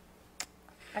everybody?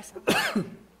 I saw-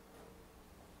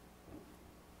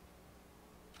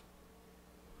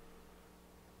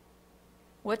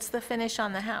 What's the finish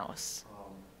on the house?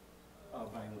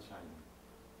 Vinyl siding.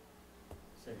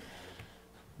 Same color.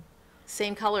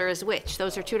 Same color as which?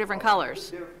 Those are two different colors.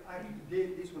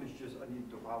 This one is just, I need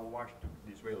to power wash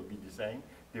this way, it'll be the same.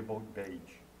 They're both beige.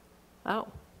 Oh,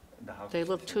 The house they is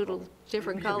look the same total color.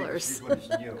 different Yeah, because colors. This one is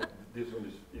new, this one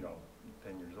is,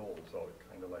 10 years old, so it's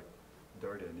kind of like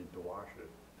dirty, I need to wash it.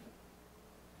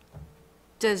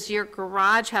 Does your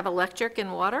garage have electric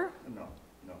and water? No,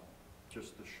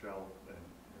 just the shell and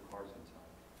the cars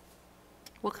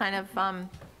inside. What kind of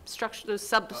structure,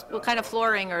 what kind of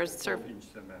flooring or 12-inch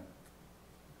cement.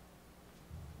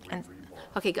 And- With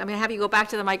rebar. Okay, I'm going to have you go back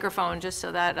to the microphone just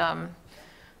so that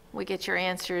we get your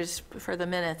answers for the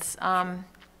minutes.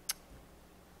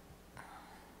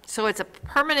 So it's a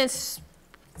permanent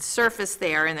surface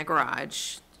there in the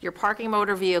garage. You're parking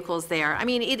motor vehicles there. I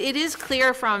mean, it is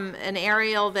clear from an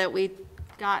aerial that we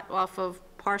got off of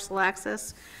Parcel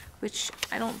Access, which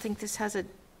I don't think this has a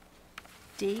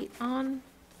date on.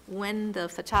 when the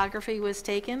photography was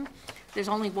taken. There's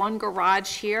only one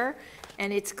garage here,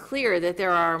 and it's clear that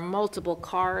there are multiple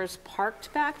cars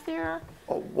parked back there.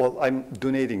 Oh, well, I'm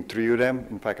donating 3 of them.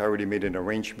 In fact, I already made an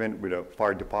arrangement with the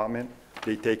fire department.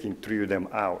 They're taking 3 of them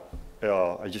out.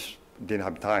 I just didn't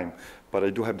have time, but I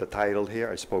do have the title here.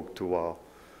 I spoke to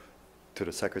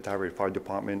the secretary of the fire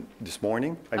department this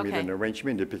morning. I made Okay. an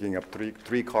arrangement. They're picking up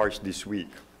three cars this week.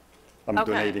 I'm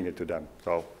Okay. donating it to them,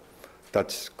 so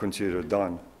that's considered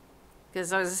done.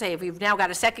 Because I was gonna say, if you've now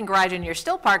got a second garage and you're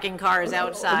still parking cars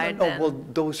outside, No, then... well,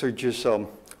 those are just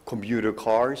commuter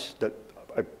cars that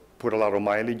I put a lot of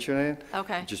mileage in it.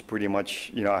 Okay. Just pretty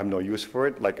much, I have no use for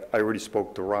it. Like, I already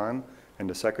spoke to Ron and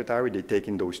the secretary. They're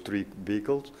taking those 3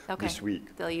 vehicles Okay. this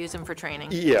week. They'll use them for training.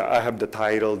 Yeah, I have the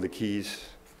title, the keys,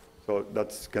 so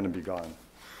that's gonna be gone.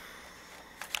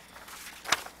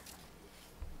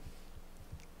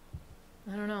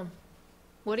 I don't know.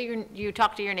 What do you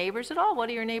talk to your neighbors at all? What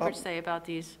do your neighbors Oh. say about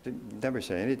these? They never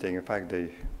say anything. In fact, they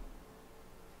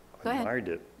Go ahead. admired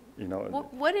it,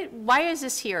 Why is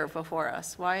this here before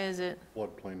us? Why is it?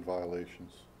 Floodplain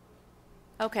violations.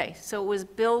 Okay, so it was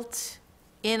built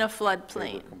in a Neighbor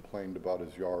floodplain. complained about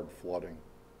his yard flooding.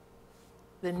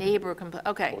 The neighbor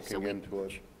okay, so Looking into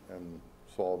it and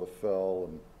saw the fill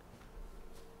and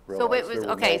So it realized was, there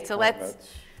were okay, no so let's, permits.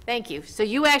 thank you. So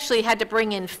you actually had to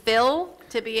bring in fill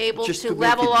to be able Just to to make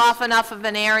level it- off enough of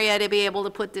an area to be able to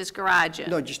put this garage in?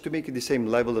 No, just to make it the same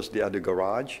level as the other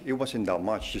garage. It wasn't that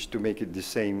much, just to make it the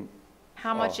same.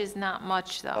 How much is not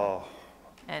much, though?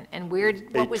 uh, And where,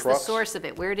 what 8 was the trucks. source of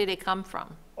it? Where did it come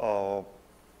from?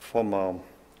 From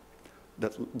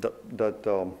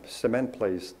that cement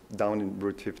place down in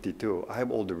Route 52. I have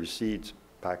all the receipts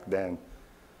back then.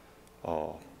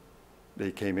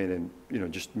 They came in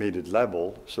and, just made it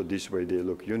level, so this way they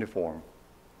look uniform.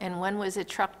 And when was it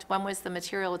trucked, when was the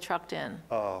material trucked in?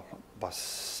 About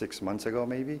 6 months ago,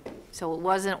 maybe? So it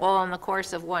wasn't all in the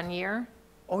course of 1 year?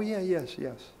 Oh, yeah, yes.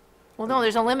 Well, no,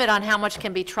 there's a limit on how much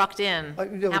can be trucked in,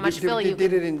 how much fill you They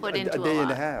did it can in put a into a day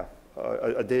and a lot. half.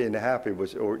 A day and a half it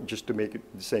was, or just to make it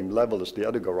the same level as the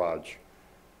other garage.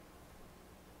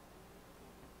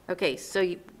 Okay, so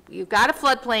you've got a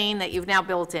floodplain that you've now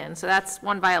built in, so that's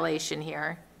one violation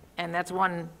here, and that's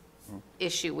one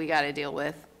issue we got to deal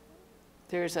with.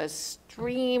 There's a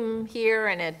stream here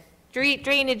and a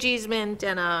drainage easement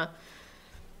and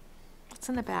what's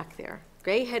in the back there?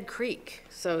 Grayhead Creek.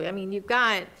 So, I mean, you've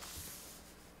got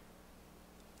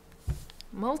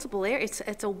multiple areas,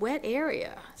 it's a wet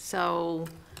area, so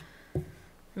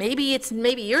maybe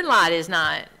your lot is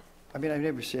not, I mean, I've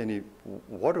never seen any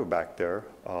water back there.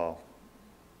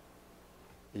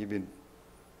 Even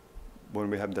when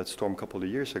we had that storm a couple of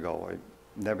years ago, I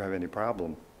never have any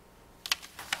problem.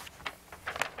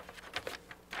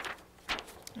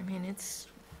 I mean, it's,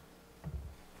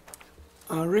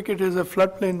 Rick, it is a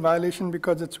floodplain violation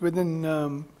because it's within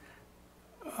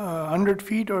 100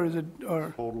 feet, or is it,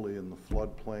 or Totally in the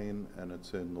floodplain and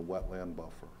it's in the wetland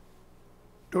buffer.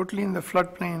 totally in the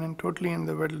floodplain and totally in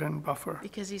the wetland buffer?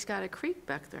 because he's got a creek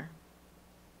back there.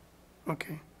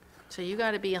 Okay. So you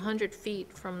got to be 100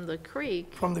 feet from the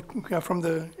creek, From the edge from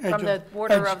the of...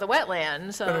 border edge. of the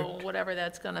wetland, so Correct. whatever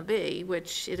that's going to be,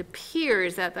 which it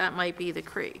appears that that might be the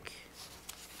creek.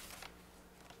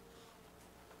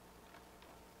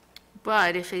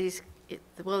 But if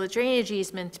well, the drainage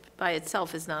easement by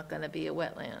itself is not going to be a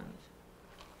wetland.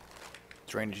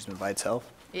 Drainage easement by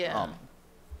itself? Yeah.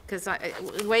 Because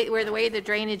the way the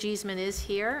drainage easement is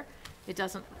here, it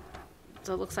doesn't,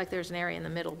 so it looks like there's an area in the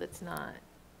middle that's not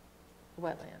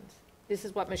wetlands. This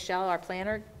is what Michelle, our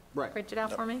planner, printed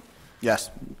out for me?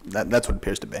 Yes, that's what it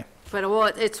appears to be. But well,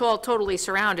 it's all totally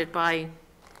surrounded by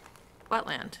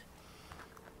wetland.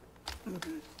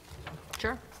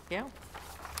 Sure, yeah.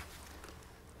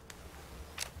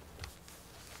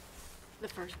 The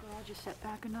first garage is set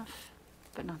back enough,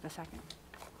 but not the second.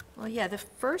 Well, yeah, the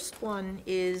first one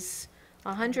is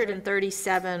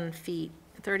 137 feet,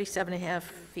 37 and a half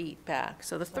feet back.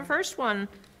 So the first one,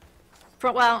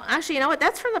 well, actually, you know what,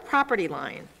 that's from the property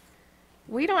line.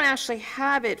 We don't actually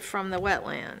have it from the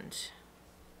wetland.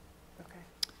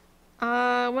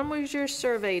 Okay. When was your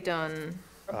survey done?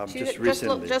 Just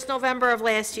recently. Just November of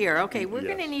last year. Okay, we're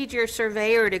going to Yes. need your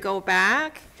surveyor to go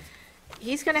back.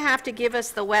 He's going to have to give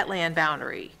us the wetland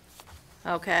boundary,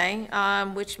 okay?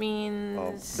 Which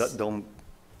means... Don't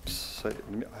say,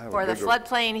 I have a Or the bigger-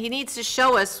 floodplain, he needs to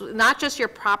show us, not just your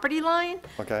property line,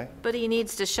 Okay, but he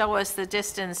needs to show us the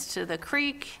distance to the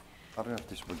creek. I don't know if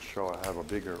this would show, I have a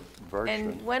bigger version.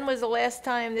 And when was the last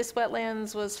time this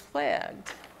wetlands was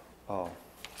flagged? Oh,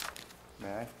 may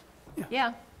I?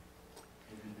 Yeah,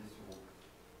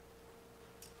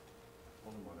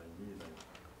 Only what I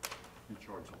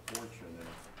charge a fortune, and I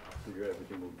figure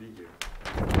everything will be here.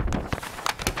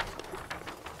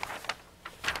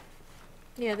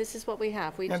 Yeah, this is what we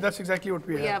have. Yeah, that's exactly what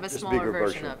we We have. have a Just smaller bigger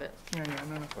version version. of it. Yeah,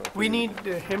 no. We need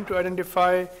him to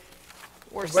identify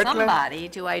Or Wetland- somebody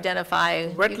to identify,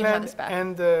 you can have this wetland back.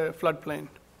 and the floodplain.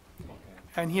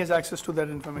 And he has access to that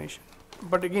information.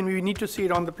 But again, we need to see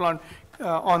it on the plan,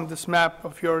 on this map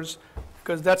of yours,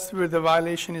 because that's where the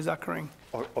violation is occurring.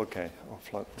 Okay,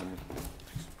 flood,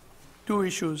 Two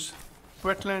issues,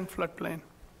 wetland, floodplain.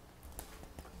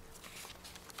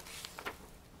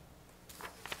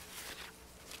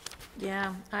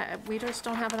 Yeah, we just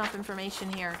don't have enough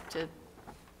information here to,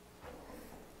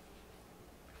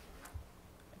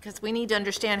 because we need to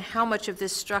understand how much of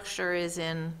this structure is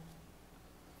in.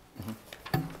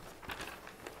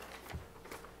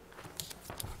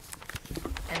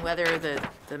 And whether the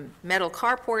metal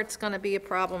carport's gonna be a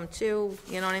problem too,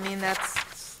 you know what I mean?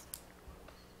 That's,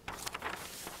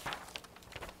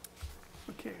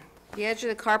 Okay, the edge of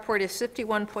the carport is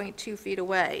 51.2 feet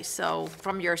away, so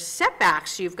from your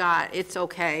setbacks, you've got, it's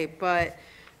okay, but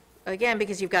again,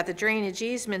 because you've got the drainage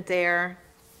easement there,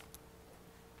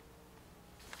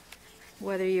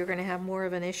 whether you're gonna have more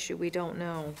of an issue, we don't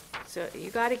know. So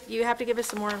you have to give us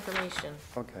some more information.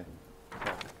 okay.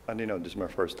 I didn't know, this is my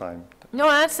first time. No,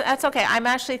 that's okay. I'm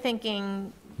actually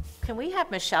thinking, can we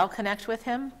have Michelle connect with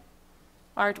him?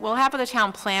 Or we'll have the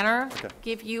town planner Okay.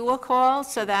 give you a call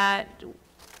so that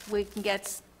we can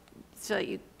get, so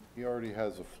you, He already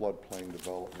has a floodplain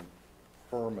development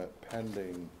permit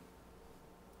pending.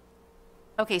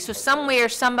 okay, so somewhere,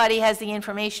 somebody has the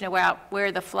information about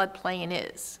where the floodplain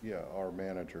is. Yeah, our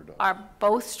manager does. Are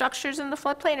both structures in the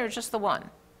floodplain or just the one?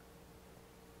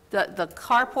 The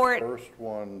carport, First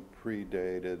one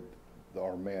predated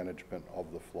our management of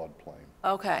the floodplain.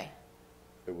 okay.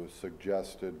 It was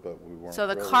suggested, but we weren't. So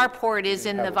the really- carport is we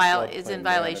in didn't the have a is in floodplain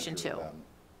violation manager too. then,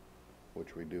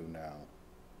 which we do now.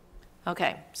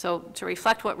 Okay, so to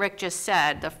reflect what Rick just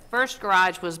said, the first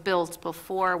garage was built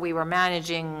before we were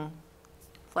managing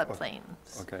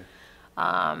floodplains. Okay,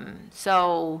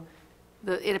 So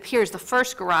it appears the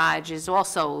first garage is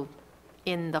also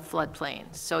in the floodplain.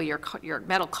 So your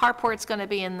metal carport's going to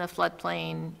be in the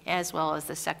floodplain as well as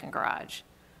the second garage.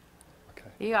 okay.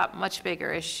 You got much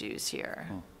bigger issues here.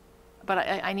 But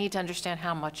I need to understand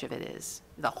how much of it is.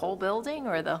 The whole building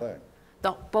or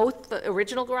Thing. both the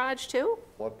original garage too?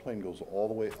 Floodplain goes all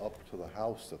the way up to the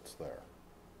house that's there.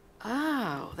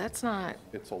 Oh, that's not,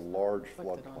 It's a large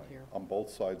Reflected on floodplain here. on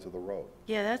both sides of the road,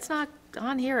 yeah, that's not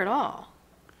on here at all.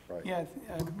 right?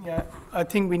 Yeah, I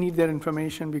think we need that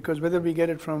information, because whether we get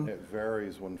it from, It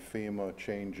varies when FEMA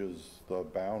changes the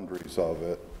boundaries of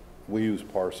it. We use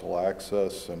parcel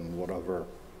access and whatever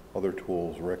other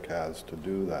tools Rick has to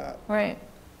do that. Right.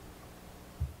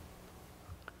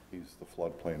 He's the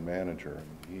floodplain manager,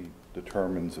 and he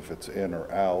determines if it's in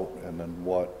or out, and then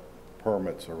what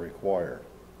permits are required.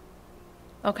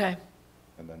 Okay.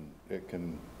 And then it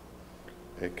can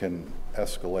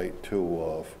escalate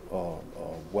to a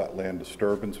wetland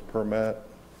disturbance permit.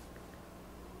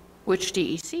 Which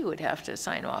DEC would have to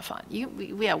sign off on.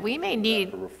 We may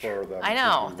need, To refer them. I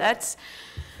know, to- that's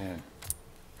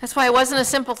why it wasn't a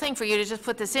simple thing for you to just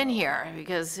put this in here,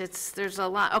 because there's a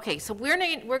lot. Okay, so we're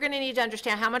gonna need to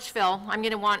understand how much fill, I'm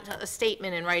gonna want a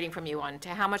statement in writing from you on to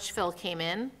how much fill came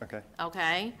in. Okay.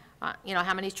 Okay?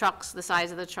 How many trucks, the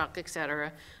size of the truck, et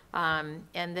cetera.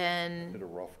 And then, Did a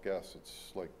rough guess,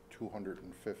 it's like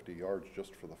 250 yards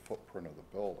just for the footprint of the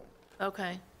building,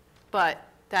 okay, but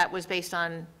that was based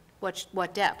on what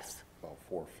depth? about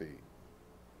 4 feet.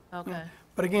 Okay.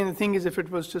 but again, the thing is, if it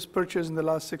was just purchased in the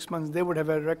last 6 months, they would have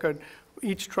a record,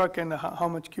 each truck and how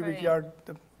much cubic Right. yard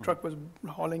the truck was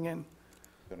hauling in.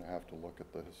 Going to have to look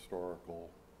at the historical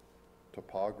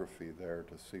topography there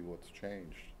to see what's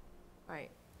changed.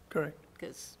 Right. Correct.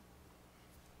 Because,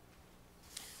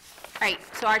 all right,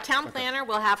 so our town planner,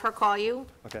 we'll have her call you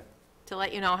Okay, to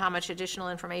let you know how much additional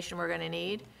information we're going to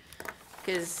need.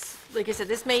 Because, like I said,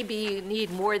 this may need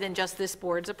more than just this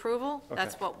board's approval.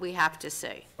 That's Okay. what we have to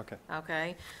see. okay.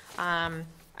 Okay?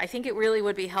 I think it really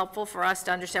would be helpful for us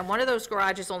to understand, one of those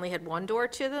garages only had one door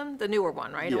to them, the newer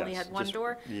one, right? Only Yes, had one just-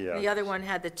 door? yeah. The other one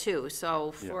had the two.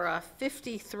 So for a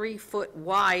 53-foot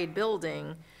wide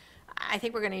building, I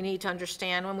think we're going to need to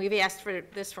understand, when we've asked for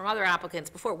this from other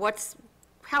applicants before,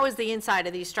 how is the inside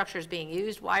of these structures being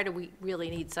used? Why do we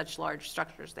really need such large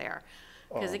structures there?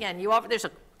 Because again,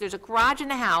 there's a garage in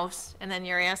the house, and then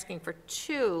you're asking for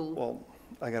two. Well,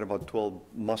 I got about 12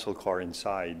 muscle car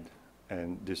inside,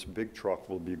 and this big truck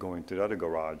will be going to the other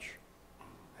garage.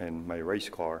 And my race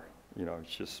car,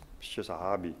 it's just a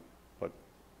hobby, but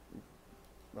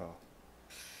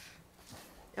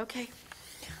Okay.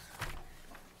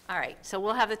 All right, so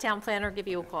we'll have the town planner give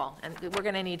you a call, and we're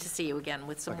going to need to see you again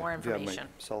with some more Do you have my information.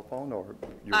 cell phone, or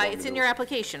you want me It's to- in your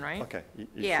application, right? Okay. It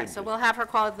Yeah, should so be. we'll have her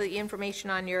call the information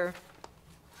on your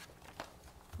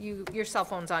cell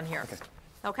phone's on here.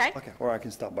 Okay? Okay, or I can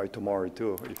stop by tomorrow,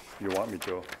 too, if you want me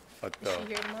to. But, Is she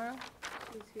here tomorrow?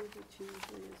 He's here for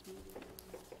Tuesday as meeting.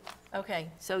 Okay,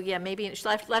 so yeah, maybe,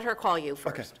 let her call you okay.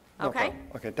 first. no Okay? problem.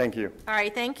 Okay, thank you. All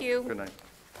right, thank you. Good night.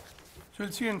 So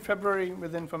we'll see you in February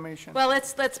with information. Well,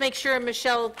 let's make sure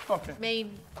Michelle Okay.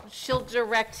 she'll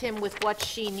direct him with what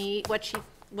she'll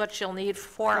need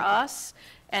for us,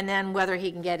 and then whether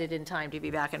he can get it in time to be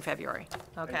back in February,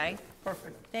 okay?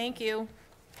 Perfect. Thank you.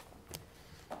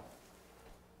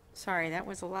 Sorry, that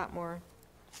was a lot more.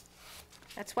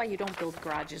 That's why you don't build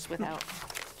garages without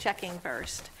checking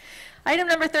first. Item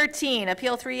number 13,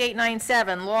 Appeal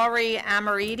 3897, Laurie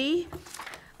Amariti.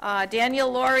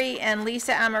 Daniel Laurie and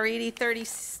Lisa Amariti,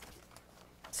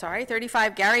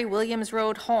 35 Gary Williams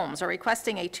Road, Holmes, are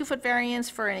requesting a 2-foot variance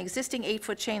for an existing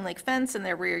 8-foot chain link fence in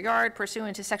their rear yard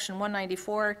pursuant to Section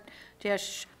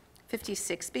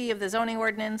 194-56B of the zoning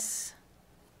ordinance.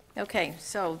 Okay,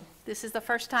 so this is the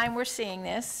first time we're seeing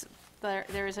this.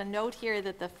 There is a note here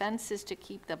that the fence is to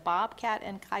keep the bobcat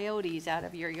and coyotes out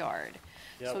of your yard.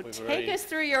 Yep, So we've take already- us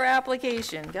through your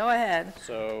application. Go ahead.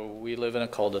 So we live in a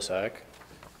cul-de-sac,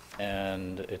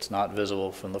 and it's not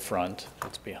visible from the front.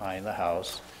 It's behind the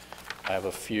house. I have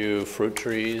a few fruit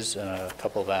trees and a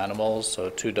couple of animals,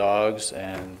 so 2 dogs,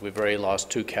 and we've already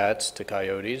lost 2 cats to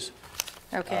coyotes.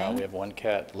 Okay. We have 1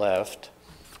 cat left,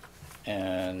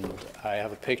 and I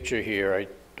have a picture here.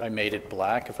 I made it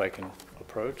black, if I can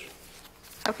approach.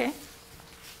 Okay. I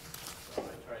try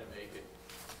to make it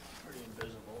pretty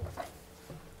invisible.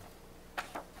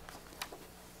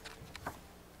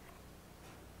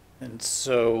 And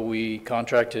so we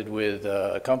contracted with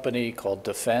a company called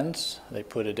Defense. They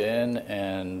put it in,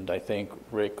 and I think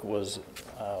Rick was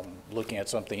looking at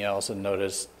something else and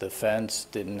noticed the fence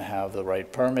didn't have the right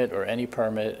permit or any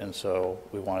permit, and so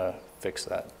we want to fix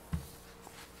that.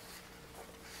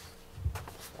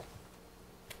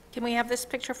 Can we have this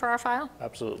picture for our file?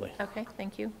 Absolutely. Okay,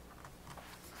 thank you.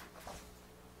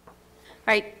 All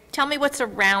right, tell me what's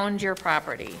around your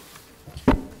property.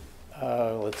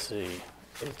 Let's see.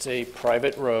 It's a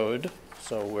private road,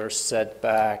 so we're set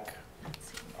back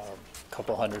a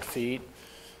couple hundred feet.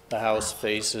 The house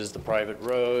faces the private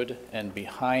road, and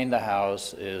behind the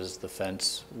house is the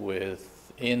fence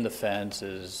in the fence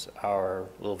is our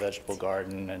little vegetable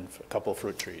garden and a couple of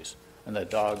fruit trees. And the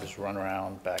dogs run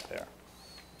around back there.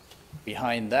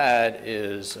 Behind that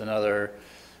is another,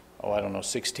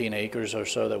 16 acres or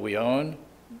so that we own,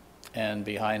 and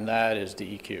behind that is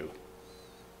DEQ.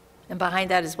 And behind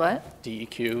that is what?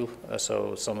 DEQ,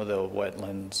 so some of the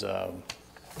wetlands,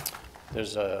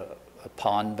 there's a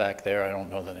pond back there, I don't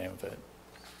know the name of it.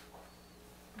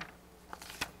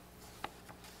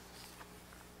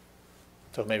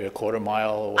 So maybe a quarter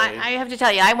mile away. I have to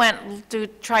tell you,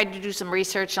 tried to do some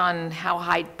research on how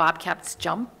high bobcats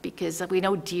jump, because we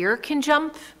know deer can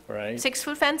jump Right.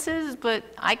 6-foot fences, but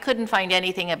I couldn't find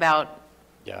anything about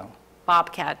Yeah.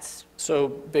 bobcats So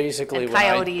basically, and when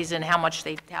coyotes and how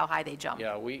high they jump.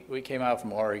 Yeah, we came out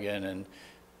from Oregon, and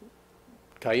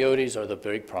coyotes are the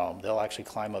big problem. They'll actually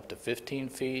climb up to 15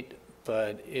 feet,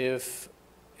 but if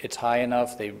it's high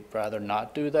enough, they'd rather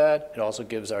not do that. It also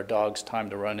gives our dogs time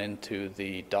to run into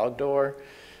the dog door.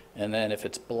 And then if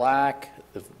it's black,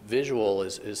 the visual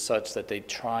is such that they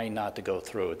try not to go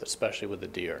through it, especially with the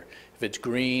deer. If it's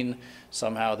green,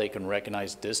 somehow they can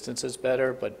recognize distances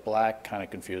better, but black kind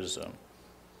of confuses them.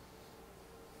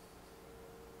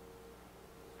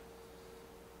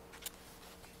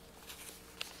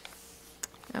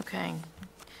 Okay.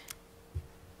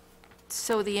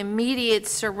 So the immediate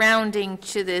surrounding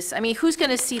to this, I mean, who's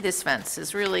going to see this fence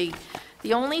is really,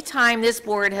 the only time this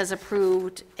board has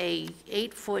approved a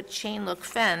 8-foot chain link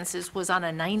fence was on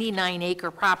a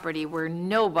 99-acre property where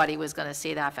nobody was going to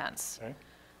see that fence. Okay.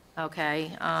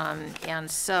 Okay,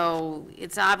 and so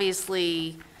it's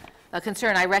obviously a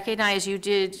concern. I recognize you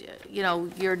did,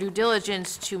 your due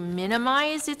diligence to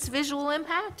minimize its visual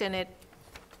impact, and it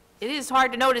is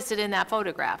hard to notice it in that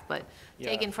photograph, but Yeah.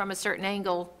 taken from a certain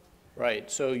angle.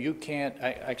 Right, so you can't,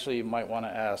 actually, you might want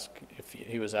to ask if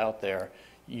he was out there.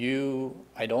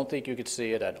 I don't think you could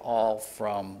see it at all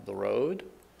from the road.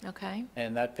 Okay,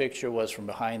 And that picture was from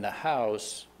behind the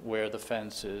house where the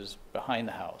fence is behind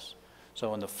the house.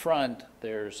 So in the front,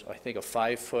 there's, I think, a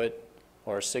 5-foot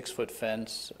or a 6-foot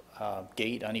fence,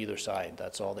 gate on either side.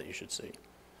 That's all that you should see.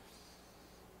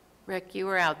 Rick, you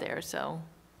were out there, so,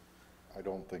 I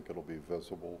don't think it'll be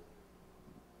visible.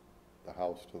 the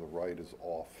house to the right is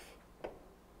off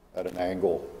at an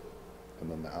angle,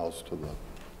 and then the house to the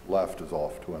left is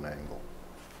off to an angle.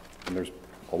 And there's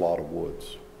a lot of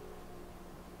woods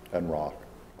and rock,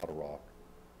 a lot of rock.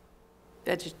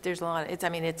 There's a lot,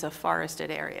 it's a forested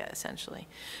area, essentially.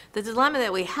 The dilemma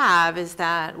that we have is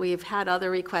that we've had other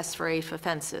requests for 8-foot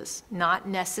fences, not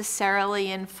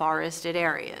necessarily in forested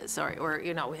areas or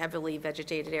heavily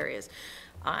vegetated areas.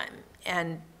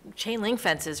 And chain link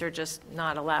fences are just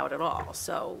not allowed at all.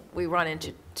 So we run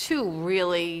into two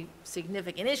really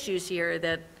significant issues here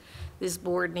that this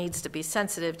board needs to be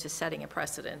sensitive to setting a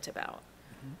precedent about.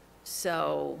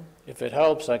 So, If it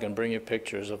helps, I can bring you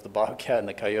pictures of the bobcat and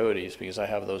the coyotes, because I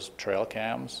have those trail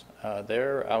cams.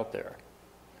 They're out there.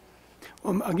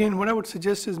 Again, what I would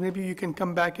suggest is maybe you can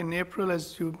come back in April.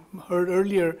 As you heard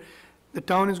earlier, the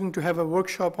town is going to have a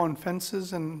workshop on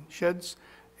fences and sheds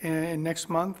next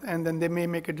month, and then they may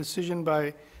make a decision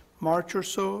by March or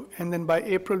so, and then by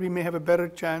April, we may have a better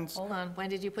chance. hold on, when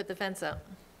did you put the fence up?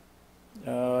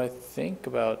 I think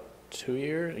about a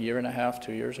year and a half,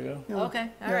 2 years ago. Okay,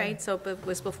 all right, so it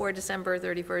was before December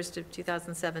 31st of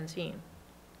 2017.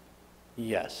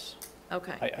 Yes.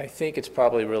 Okay. I think it's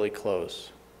probably really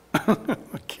close.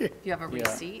 Okay. Do you have a Yeah,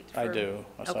 receipt? I for- do,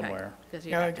 Okay, somewhere. 'cause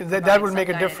you Yeah, have to 'cause provide that would some make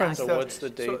a kind of difference. So document. what's the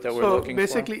date that we're So looking for?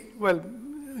 basically, well,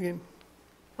 again,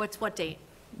 What date?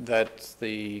 That's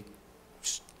the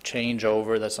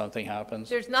changeover, that something happens?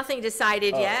 There's nothing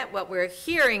decided yet. What we're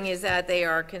hearing is that they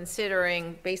are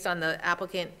considering, based on the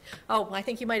applicant, I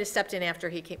think you might have stepped in after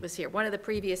he was here. One of the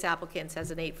previous applicants has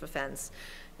an 8-foot fence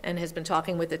and has been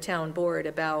talking with the town board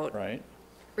about Right.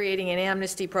 creating an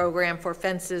amnesty program for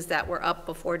fences that were up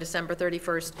before December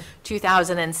 31st,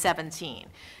 2017.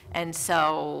 And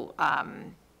so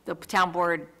the town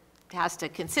board has to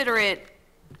consider it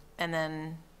and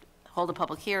then hold a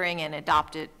public hearing and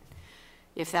adopt it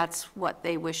if that's what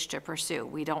they wish to pursue.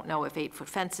 We don't know if 8-foot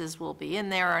fences will be in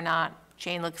there or not,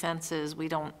 chain link fences, we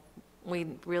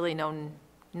really know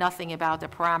nothing about the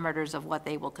parameters of what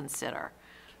they will consider.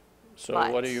 So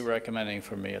But- what are you recommending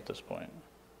for me at this point?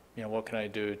 What can I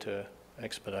do to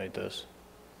expedite this?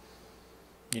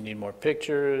 You need more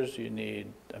pictures,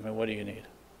 what do you need?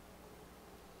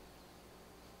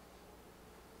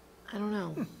 I don't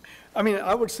know. I mean,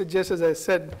 I would suggest, as I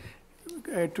said,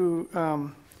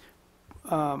 to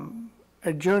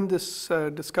adjourn this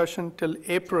discussion till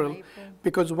April,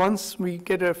 because once we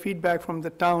get a feedback from the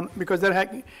town, because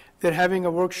they're having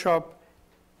a workshop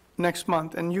next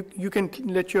month, and you can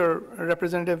let your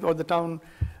representative or the town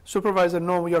supervisor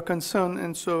know your concern,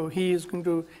 and so he is going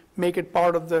to make it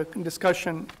part of the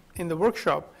discussion in the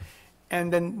workshop.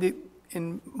 And then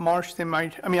in March, they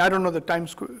might, I don't know the time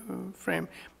frame,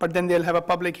 but then they'll have a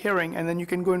public hearing, and then you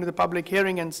can go into the public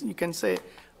hearing and you can say,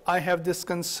 I have this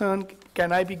concern,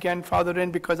 can I be grandfathered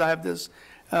in because I have this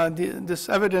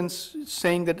evidence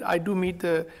saying that I do meet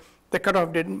the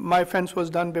cutoff date, my fence was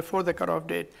done before the cutoff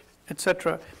date, et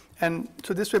cetera. And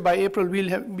so this way, by April,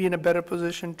 we'll be in a better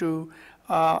position to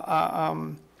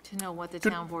To know what the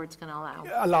town board's going to allow.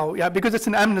 allow, because it's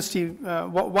an amnesty,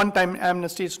 one-time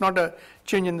amnesty. It's not a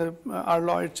change in our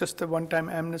law, it's just a one-time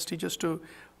amnesty just to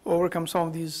overcome some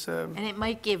of these. And it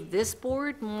might give this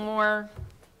board more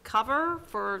cover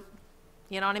for,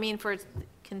 for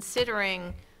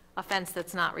considering a fence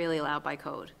that's not really allowed by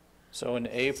code. So in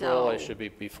April, I So- should be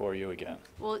before you again.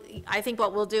 Well, I think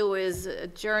what we'll do is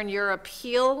adjourn your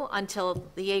appeal until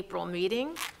the April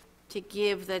meeting to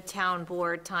give the town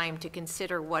board time to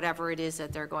consider whatever it is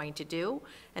that they're going to do.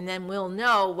 And then we'll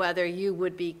know whether you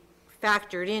would be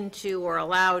factored into or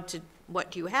allowed to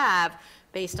what you have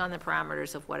based on the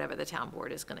parameters of whatever the town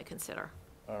board is going to consider.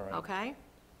 All right. Okay?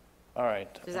 All right.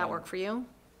 Does that work for you?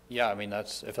 Yeah,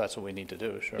 if that's what we need to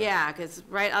do, sure. Yeah, because,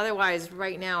 otherwise,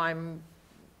 right now, I'm,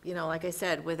 like I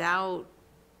said, without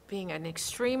being an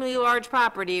extremely large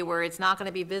property where it's not going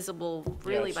to be visible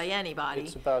really Yes. by anybody,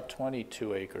 It's about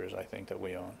 22 acres, I think, that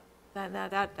we own.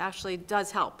 that actually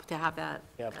does help to have that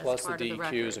Yeah, as plus the part of the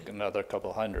DEQ is record. another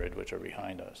couple hundred, which are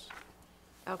behind us.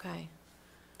 Okay.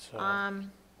 So,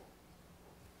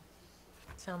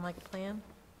 Sound like a plan?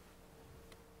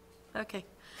 Okay.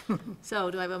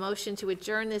 So do I have a motion to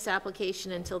adjourn this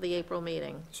application until the April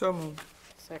meeting? So moved.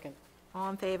 Second. All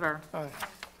in favor? Aye.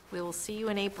 We will see you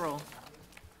in April.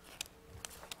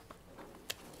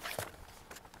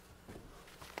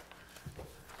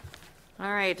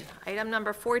 All right, item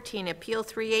number 14, Appeal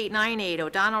 3898,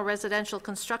 O'Donnell Residential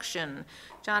Construction.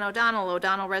 John O'Donnell,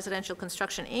 O'Donnell Residential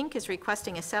Construction, Inc. is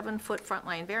requesting a 7-foot front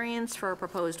line variance for a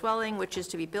proposed dwelling, which is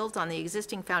to be built on the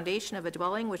existing foundation of a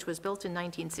dwelling which was built in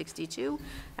 1962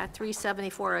 at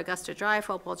 374 Augusta Drive,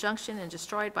 Hopewell Junction, and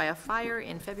destroyed by a fire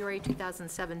in February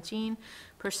 2017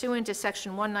 pursuant to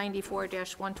Section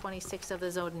 194-126 of the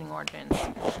zoning ordinance.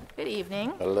 Good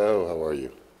evening. Hello, how are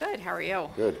you? Good, how are you?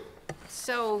 Good.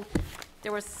 So,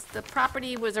 the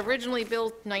property was originally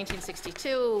built in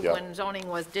 1962, Yep. when zoning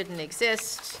didn't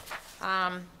exist,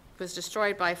 was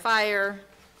destroyed by fire.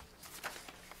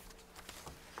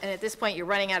 And at this point, you're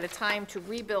running out of time to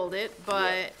rebuild it,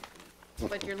 but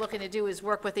what you're looking to do is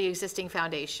work with the existing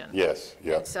foundation. Yes,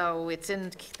 yeah. So it's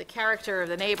in the character of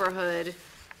the neighborhood.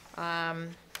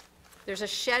 There's a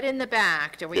shed in the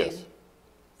back. Do we? Yes.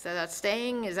 Is that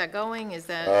staying? Is that going? Is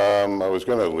that? I was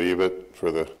gonna leave it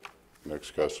for the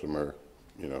next customer,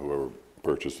 you know, whoever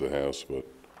purchased the house, but,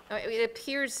 It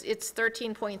appears it's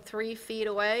 13.3 feet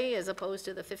away as opposed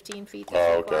to the 15 feet Oh,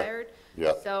 that's okay. required.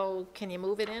 Yeah. So can you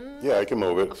move it in? yeah, I can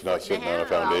move it. It's not foot and sitting on a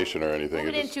half? Well, foundation or anything.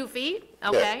 Move it in just- 2 feet? Yeah,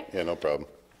 Okay. Yeah, no problem.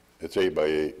 It's 8 by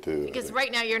 8 too. I Because think.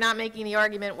 right now, you're not making the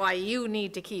argument why you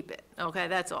need to keep it. Okay,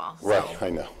 that's all. Right, I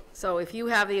know. So if you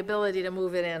have the ability to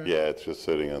move it in, Yeah, it's just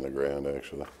sitting on the ground,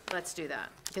 actually. let's do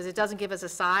that. Because it doesn't give us a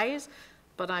size,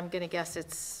 but I'm going to guess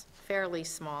it's fairly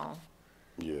small.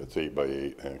 Yeah, it's 8 by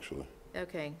 8, actually.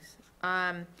 Okay.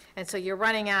 And so you're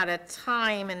running out of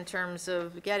time in terms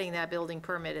of getting that building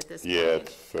permit at this point? Yeah,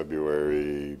 it's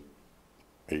February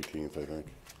 18th, I think.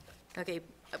 Okay,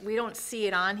 we don't see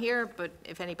it on here, but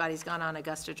if anybody's gone on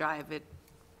Augusta Drive, it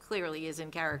clearly is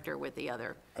in character with the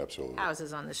other Absolutely.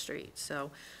 houses on the street.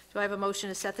 So do I have a motion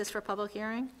to set this for public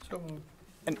hearing? So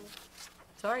moved.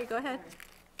 Sorry, go ahead.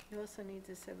 He also needs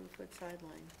a 7-foot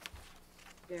sideline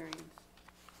variance.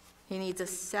 He needs a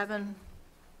 7,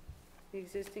 The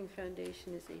existing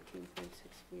foundation is 18.6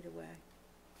 feet away.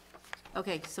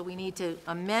 okay, so we need to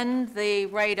amend the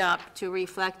write-up to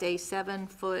reflect a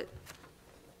 7-foot,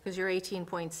 because you're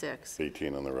 18.6.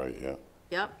 18 on the right, yeah.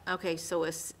 Yep, okay, so a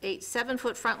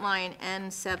 7-foot front line and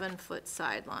 7-foot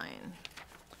sideline.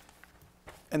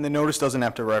 And the notice doesn't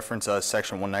have to reference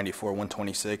section 194,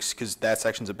 126, because that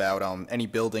section's about any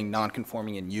building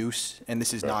non-conforming in use, and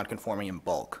this is non-conforming in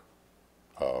bulk.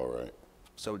 All right,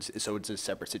 So it's a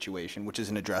separate situation, which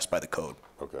isn't addressed by the code,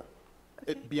 okay.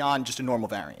 beyond just a normal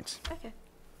variance. Okay.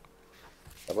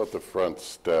 How about the front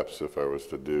steps, if I was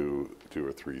to do 2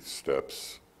 or 3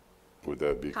 steps, would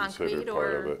that be considered Concrete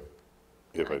part of or- it?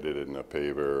 If I did it in a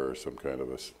paver or some kind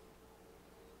of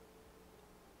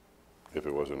if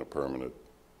it wasn't a permanent?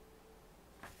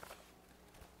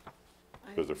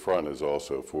 Because the front is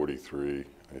also 43,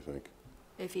 I think,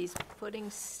 If he's putting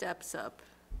steps up,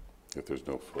 if there's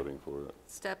no footing for it.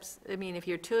 steps, I mean, if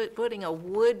you're putting a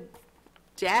wood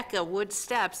deck, wood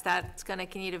steps, that's going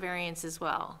to need a variance as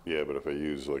well. Yeah, but if I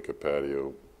use like a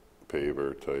patio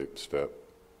paver type step,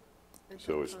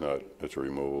 so it's not, it's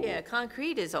removable? Yeah,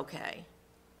 concrete is okay.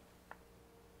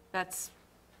 That's,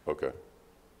 Okay.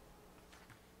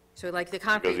 so like the Because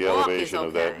concrete the walk is elevation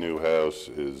of that okay. new house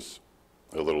is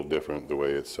a little different, the way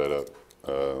it's set up.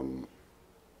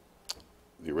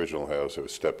 The original house, it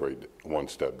was one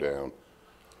step down.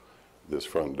 This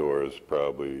front door is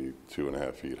probably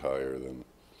 2.5 feet higher than,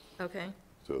 Okay,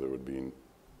 so there would be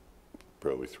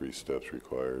probably 3 steps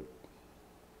required.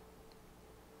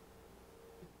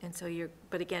 and so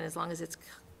but again, as long as it's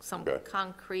some Okay.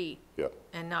 concrete Yeah,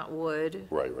 and not wood,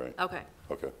 right, right. okay,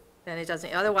 Okay. then it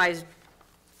doesn't, otherwise,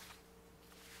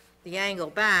 the angle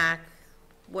back,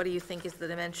 what do you think is the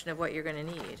dimension of what you're going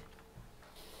to need?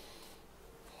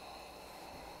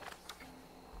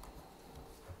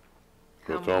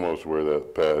 It's almost where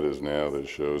that pad is now that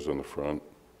shows on the front.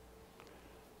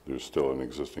 There's still an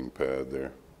existing pad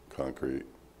there, concrete.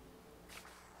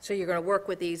 So you're going to work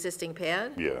with the existing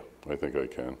pad? Yeah, I think I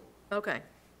can. Okay,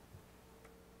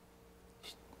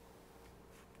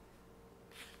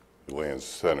 The land's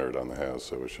centered on the house,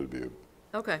 so it should be,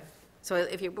 okay. So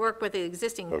if you work with the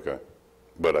existing, okay.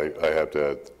 But I have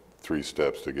to add 3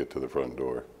 steps to get to the front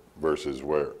door versus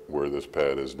where this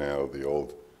pad is now, the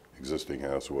old existing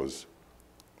house was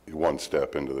 1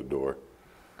 step into the door.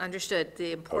 understood.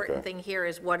 The important Okay. thing here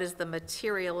is what is the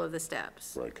material of the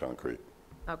steps? Right, concrete.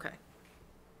 Okay.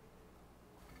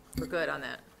 We're good on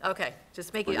that. Okay,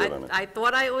 just making, We're good on it. I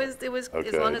thought it was, as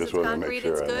Okay, long I as it's just wanted to make concrete,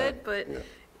 sure it's I know. good, but Yeah.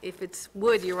 if it's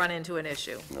wood, you run into an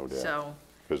issue. No doubt. So,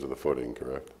 Because of the footing,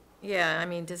 correct? yeah, I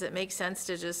mean, does it make sense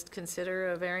to just consider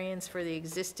a variance for the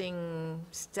existing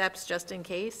steps just in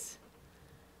case?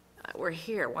 we're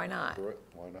here, why not? Sure,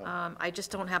 why not? I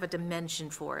just don't have a dimension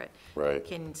for it. Right.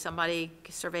 Can somebody,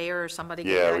 surveyor or somebody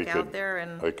Yeah, get we back out could, there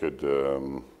and, I could,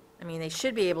 I mean, they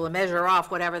should be able to measure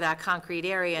off whatever that concrete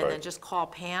area and then Right. just call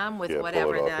Pam with yeah, pull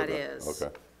whatever it off that of is.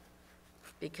 Okay,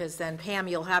 Because then Pam,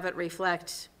 you'll have it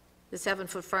reflect the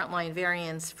 7-foot front line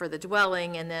variance for the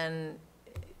dwelling, and then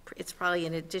it's probably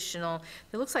an additional,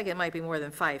 it looks like it might be more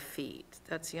than 5 feet.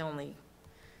 That's the only,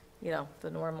 the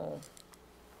normal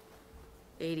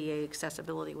ADA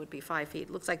accessibility would be 5 feet.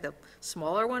 Looks like the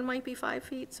smaller one might be 5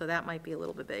 feet, so that might be a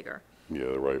little bit bigger. yeah,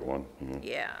 the right one, yeah.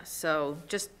 Yeah, so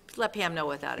just let Pam know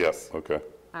what that Yep, is. okay.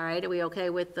 All right, are we okay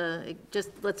with just,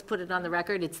 let's put it on the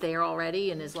record, it's there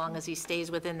already, and as long as he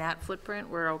stays within that footprint,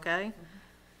 we're okay?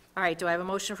 All right, do I have a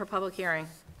motion for public hearing?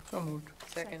 So moved.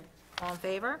 Second. All in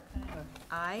favor?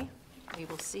 Aye. We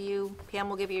will see you, Pam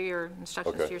will give you your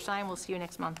instructions to Okay. your sign, we'll see you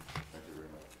next month.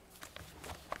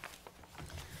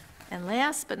 And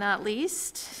last but not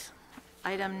least,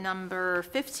 item number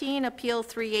 15, Appeal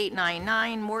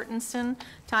 3899, Mortensen.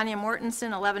 Tanya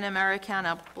Mortensen, 11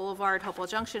 Americana Boulevard, Hopewell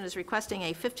Junction, is requesting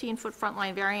a 15-foot front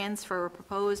line variance for a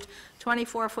proposed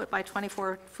 24-foot by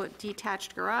 24-foot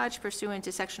detached garage pursuant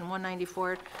to Section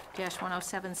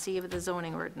 194-107C of the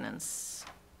zoning ordinance.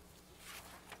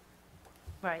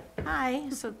 Right. Hi,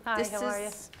 so Hi, this how are you?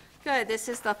 is, good, this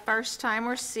is the first time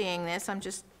we're seeing this,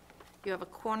 you have a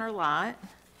corner lot.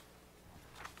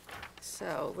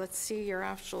 So let's see your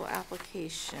actual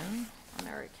application,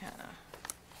 Americana.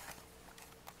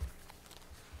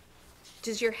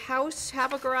 Does your house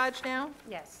have a garage now?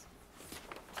 Yes.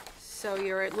 So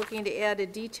you're looking to add a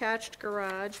detached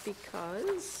garage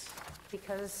because?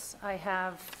 Because I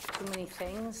have too many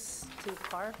things to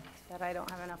park that I don't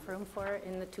have enough room for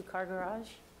in the two-car garage.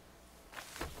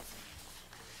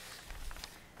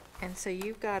 And so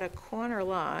you've got a corner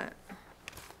lot.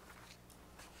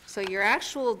 So your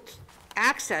actual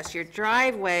access, your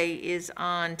driveway is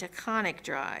on Taconic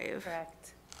Drive,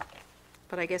 Correct.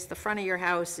 but I guess the front of your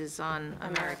house is on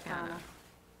Americana.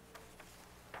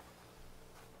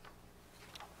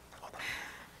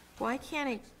 Why can't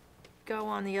it go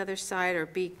on the other side or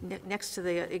be next to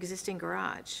the existing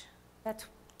garage?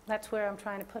 That's where I'm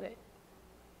trying to put it,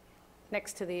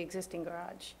 next to the existing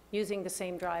garage, using the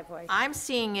same driveway. I'm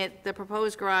seeing it, the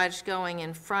proposed garage going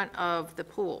in front of the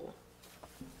pool.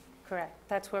 Correct.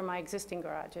 That's where my existing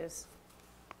garage is.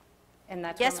 And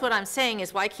that's Guess where what I'm saying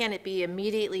is, why can't it be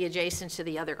immediately adjacent to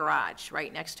the other garage,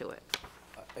 right next to it?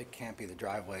 It can't be, the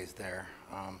driveway's there.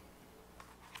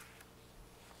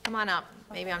 Come on up,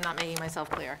 maybe I'm not making myself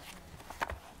clear.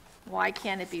 Why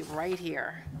can't it be right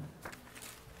here?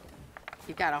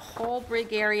 You've got a whole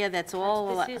big area that's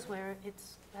all. This is where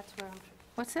that's where I'm,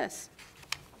 What's this?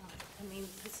 I mean,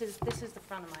 this is the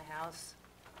front of my house.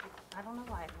 I don't know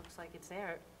why it looks like it's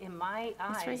there. In my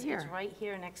eyes, right it's here. right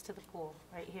here next to the pool,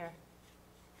 right here.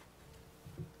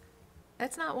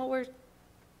 That's not what we're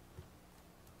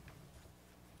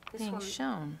This being one,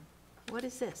 shown. What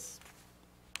is this?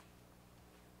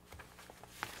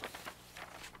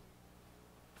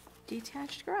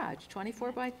 Detached garage,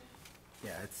 24 by,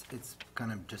 Yeah, it's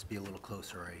gonna just be a little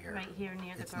closer right here. right here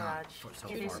near the It's not garage. so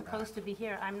It is far back. supposed to be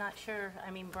here. I'm not sure.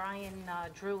 I mean, Brian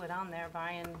drew it on there,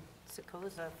 Brian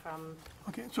Secoza from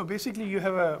Okay, so basically you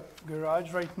have a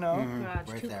garage right now, garage,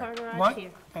 right two-car there. garage one,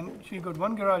 here, and so you got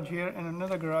one garage here and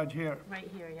another garage here. right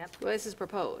here, yep. well, this is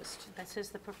proposed. This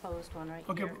is the proposed one right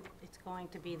Okay, here. It's going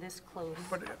to be this close.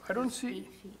 But I don't see,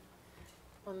 8 feet.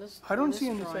 On this, I don't on see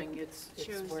this any drawing, sec- it's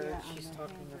Shows where that on she's the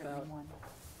talking handwritten about. one.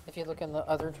 If you look in the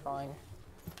other drawing,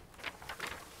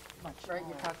 right,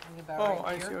 you're talking about oh,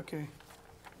 right I here. see, okay.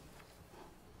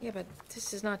 Yeah, but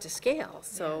this is not to scale,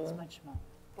 so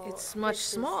Well, it's much this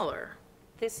is- smaller.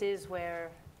 This is where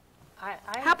I.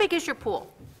 How big is your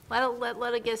pool? Let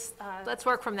it guess, Uh, let's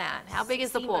work from that. How big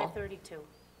is the 16 by pool? 32.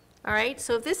 All right,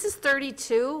 so if this is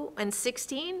 32 and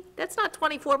 16, that's not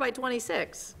 24 by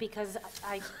 26. Because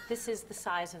this is the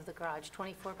size of the garage,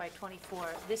 24 by 24.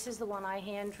 This is the one I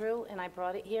hand drew, and I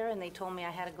brought it here, and they told me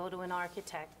I had to go to an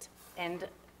architect. And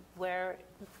where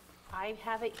I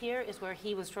have it here is where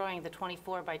he was drawing the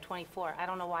 24 by 24. I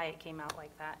don't know why it came out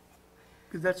like that.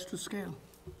 Because that's to scale.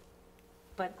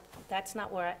 But that's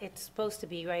not where, it's supposed to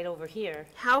be right over here.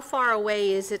 How far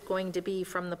away is it going to be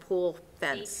from the pool 8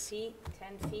 fence? feet,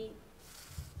 10 feet?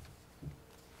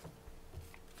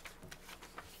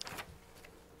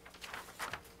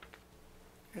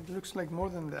 It looks like more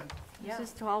than that. This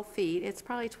is 12 feet, it's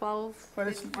probably 12 But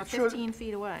it's- or it shows- 15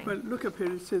 feet away. Well, look up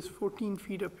here, it says 14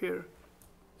 feet up here.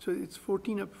 So it's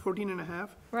 14 up, 14 and a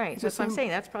half. Right, It's the that's what I'm same- saying,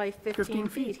 that's probably 15 15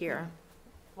 feet feet. here.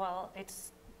 Well, it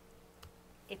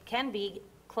can be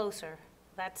closer.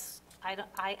 That's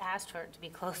I asked for it to be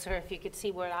closer, if you could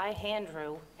see where I hand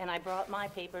drew, and I brought my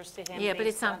papers to him. Yeah, but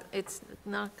based on- it's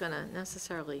not gonna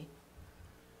necessarily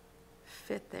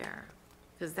fit there,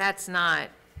 because that's not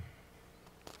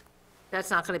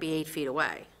gonna be 8 feet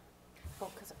away.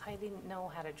 Well, because I didn't know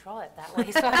how to draw it that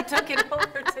way, so I took it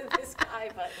over to this guy,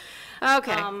 but.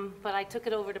 Okay. But I took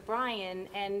it over to Brian,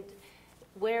 and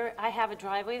where I have a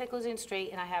driveway that goes in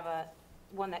straight, and I have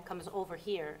one that comes over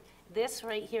here. This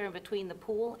right here in between the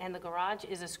pool and the garage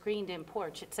is a screened-in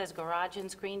porch. It says garage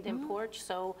and screened-in porch,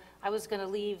 so I was gonna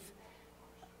leave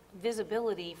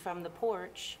visibility from the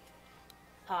porch,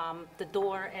 the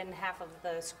door and half of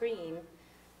the screen,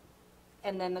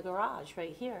 and then the garage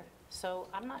right here. So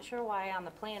I'm not sure why on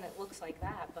the plan it looks like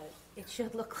that, but it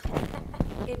should look like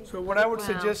that. So what I would Wow.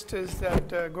 suggest is that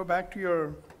go back to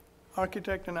your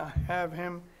architect and have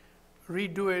him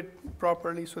redo it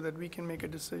properly so that we can make a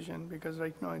decision, because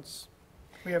right now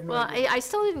we have no Well, idea. I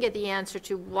still didn't get the answer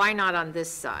to why not on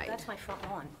this side. That's my front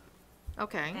lawn,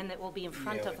 Okay. and it will be in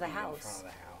front of the house.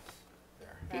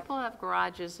 People have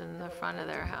garages in the front of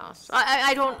their house.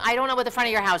 I don't know what the front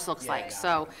of your house looks like,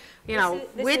 so, you know,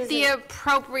 This with is the a-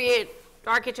 appropriate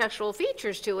architectural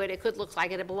features to it, it could look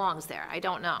like it belongs there. I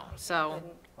don't know, so.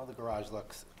 Well, the garage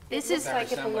looks This looks is, very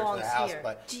like it similar to belongs the house, here.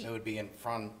 but it would be in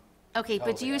front. okay,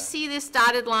 but do you yeah. see this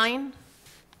dotted line?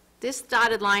 This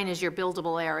dotted line is your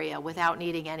buildable area without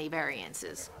needing any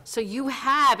variances. So you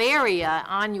have area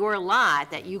on your lot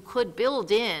that you could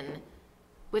build in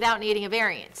without needing a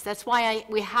variance. That's why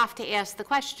we have to ask the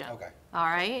question. Okay. All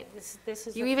right? This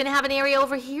is. You the- even have an area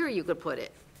over here you could put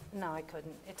it. No, I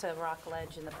couldn't. It's a rock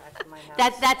ledge in the back of my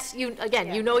house. That's, you, again,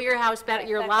 you Yeah. know your house better,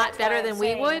 your That- lot that's why better I'm than we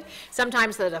saying- would.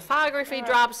 Sometimes the topography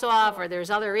drops off, or there's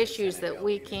other issues that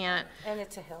we can't, And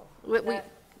it's a hill.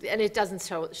 and it doesn't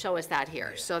show us that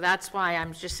here. So that's why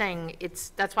I'm just saying,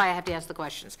 that's why I have to ask the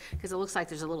questions, because it looks like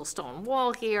there's a little stone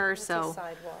wall here, It's a so.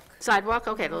 sidewalk. Sidewalk,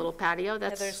 okay, the little patio, Yeah,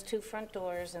 that's, there's 2 front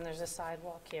doors and there's a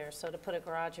sidewalk here, so to put a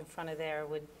garage in front of there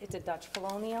it's a Dutch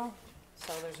colonial,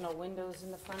 so there's no windows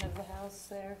in the front of the house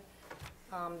there.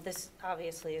 This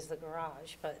obviously is the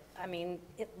garage, but, I mean,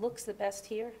 it looks the best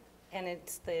here, and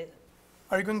it's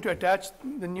Are you going to attach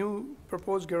the new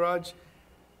proposed garage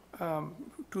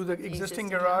to the existing existing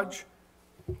garage?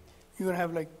 You're gonna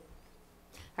have like,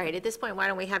 all right, at this point, why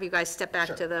don't we have you guys step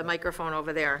back to the microphone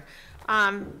over there?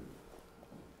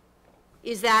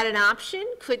 Is that an option?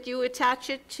 Could you attach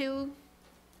it to?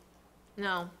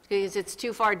 No, because it's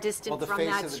too far distant from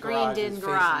that screened-in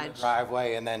garage.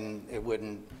 Driveway, and then it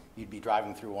wouldn't, you'd be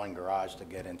driving through one garage to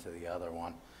get into the other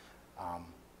one.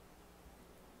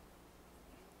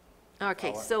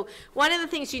 Okay, so one of the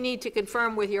things you need to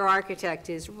confirm with your architect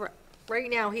is, right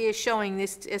now, he is showing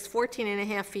this as 14 and a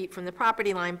half feet from the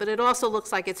property line, but it also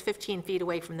looks like it's 15 feet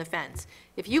away from the fence.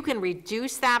 If you can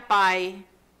reduce that by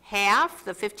half,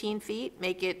 the 15 feet,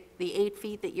 make it the 8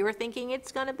 feet that you're thinking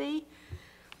it's gonna be,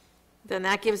 then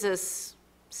that gives us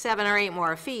 7 or 8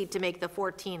 more feet to make the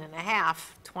 14 and a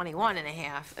half, 21 and a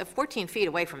half. 14 feet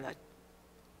away from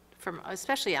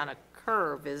especially on a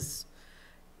curve is,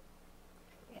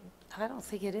 I don't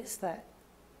think it is that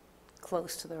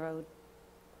close to the road.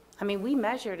 I mean, we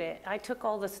measured it. I took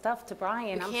all the stuff to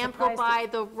Brian. you I'm can't go surprised by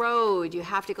the road, you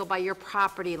have to go by your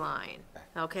property line,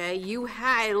 okay?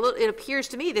 It appears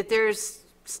to me that there's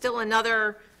still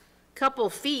another couple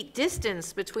feet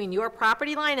distance between your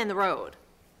property line and the road.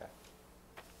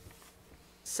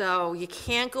 So you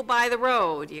can't go by the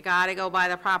road, you gotta go by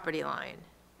the property line.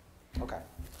 Okay.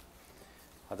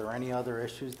 Are there any other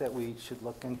issues that we should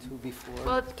look into before?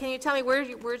 Well, can you tell me,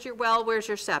 where's your well, where's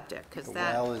your septic? 'Cause The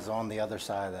that, well is on the other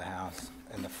side of the house,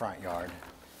 in the front yard,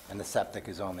 and the septic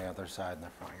is on the other side in the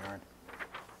front yard.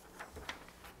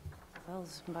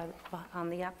 Wells on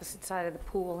the opposite side of the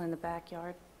pool in the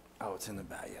backyard. Oh, it's in the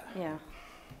back, yeah. Yeah.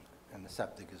 And the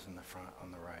septic is in the front,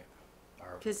 on the right.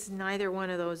 Or- because neither one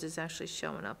of those is actually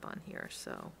showing up on here,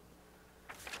 so.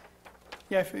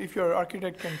 yeah, if your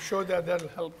architect can show that, that'll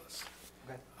help us.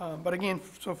 But again,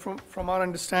 so from our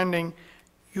understanding,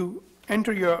 you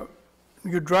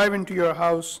drive into your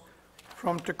house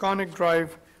from Taconic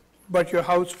Drive, but your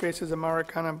house faces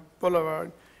Americana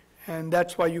Boulevard, and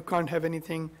that's why you can't have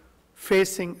anything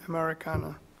facing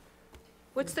Americana.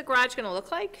 What's the garage gonna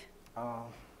look like? We I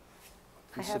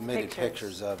have submitted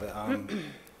pictures. pictures of it.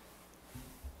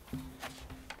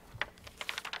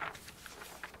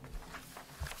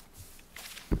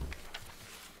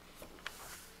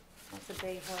 It's a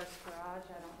Bay Horse garage.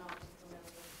 I don't know if you're familiar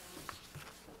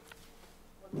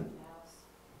with that. Look at the house.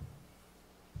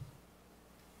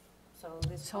 So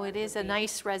this. So part it is would a be-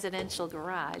 nice residential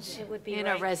garage It would be in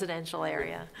a right- residential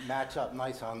area. Match up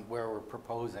nice on where we're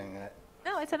proposing it.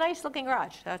 No, it's a nice-looking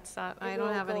garage. That's, I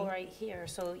don't have It any. will go right here,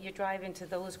 so you drive into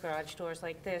those garage doors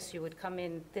like this, you would come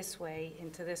in this way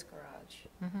into this garage.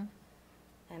 Mm-hmm.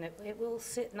 And it will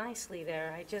sit nicely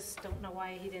there. I just don't know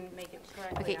why he didn't make it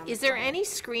correctly Okay, on the is there plan. any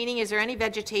screening, is there any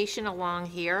vegetation along I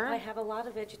here? have a lot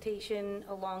of vegetation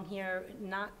along here,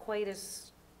 not quite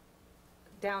as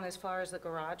down as far as the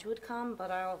garage would come, but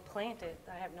I'll plant it.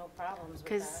 I have no problems with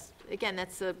that. Because, again,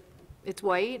 it's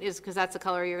white, because that's the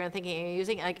color you're thinking you're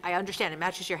using. I understand, it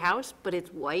matches your house, but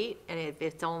it's white, and if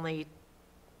it's only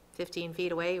 15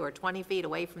 feet away or 20 feet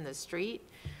away from the street,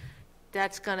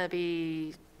 that's gonna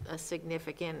be a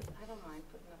significant, I don't mind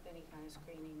putting up any kind of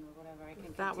screening or whatever. I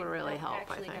can That would continue. really I'm help, I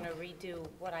actually think. going to redo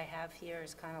what I have here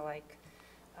is kind of like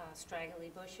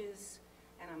straggly bushes,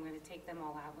 and I'm going to take them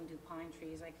all out and do pine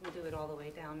trees. I can do it all the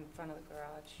way down in front of the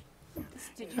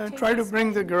garage. Try to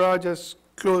bring the garage as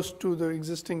close to the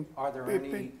existing. Are there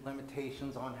any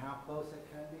limitations on how close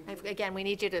it can be? again, we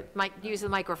need you to use the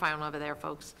microphone over there,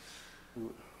 folks.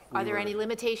 Are there any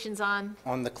limitations on?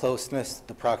 On the closeness,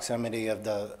 the proximity of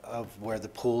where the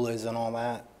pool is and all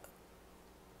that?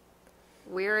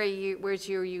 Where's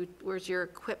your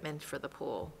equipment for the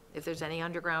pool? If there's any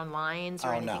underground lines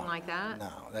or Oh, no. anything like that? No,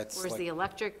 that's Where's like- the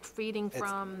electric feeding It's-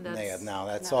 from? No,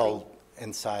 that's all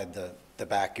inside the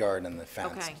backyard and the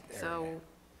fence Okay, area. so,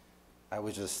 I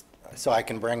was just, so I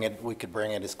can bring it, we could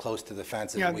bring it as close to the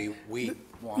fence Yeah, as we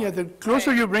want. Yeah, the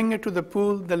closer you bring it to the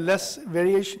pool, the less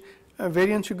variance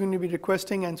you're going to be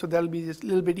requesting, and so that'll be just a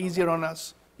little bit easier on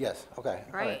us. Yes, okay.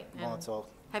 all right. Well, and it's all,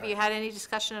 Have you had any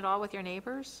discussion at all with your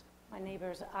neighbors? My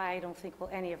neighbors, I don't think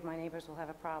any of my neighbors will have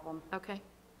a problem. Okay,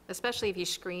 especially if you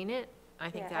screen it, I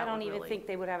think Yeah, that I don't would even really. think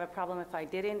they would have a problem if I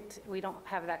didn't. We don't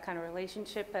have that kind of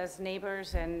relationship as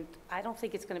neighbors, and I don't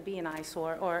think it's going to be an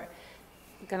eyesore or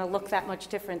going to look that much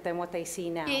different than what they see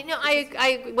now. Yeah,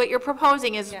 no, what you're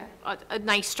proposing is Yeah. a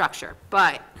nice structure,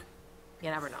 but you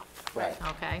never know. Right.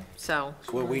 Okay, so,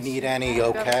 would we need any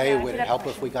okay? Would it help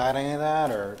if we got any of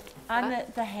that, or? On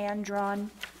the hand-drawn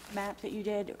map that you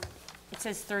did, it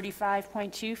says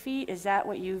 35.2 feet. Is that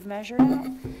what you've measured?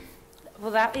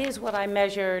 Well, that is what I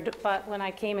measured, but when I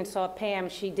came and saw Pam,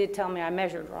 she did tell me I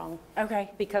measured wrong.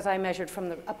 Okay. Because I measured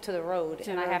from up to the road,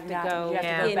 To and I the have to road, go you have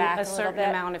to go in back a a little certain bit.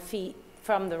 amount of feet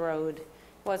from the road.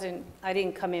 I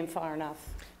didn't come in far enough.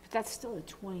 But that's still a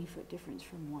 20-foot difference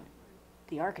from what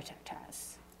the architect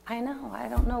has. I know, I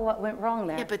don't know what went wrong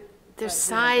there. yeah, but the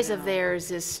size of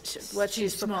theirs is, what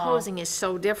she's Too small. proposing is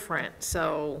so different,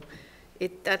 so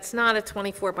that's not a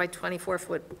 24 by 24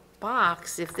 foot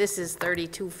box if this is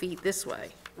 32 feet this way.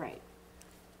 Right.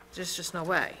 There's just no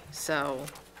way, so.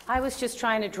 I was just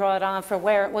trying to draw it on for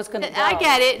where it was going to go. I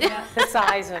get it. The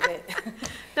size of it.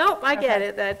 Nope, I get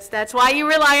it. That's why you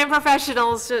rely on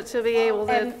professionals to be able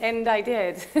to. And I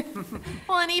did.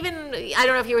 Well, and even, I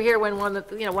don't know if you were here when one of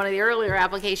the earlier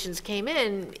applications came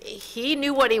in, he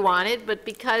knew what he wanted, but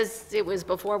because it was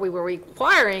before we were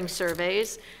requiring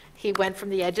surveys, he went from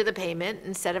the edge of the pavement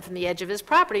instead of from the edge of his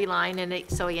property line, and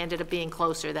so he ended up being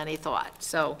closer than he thought.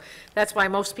 So that's why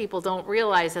most people don't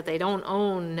realize that they don't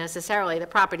own necessarily the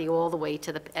property all the way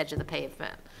to the edge of the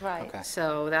pavement. Right. Okay.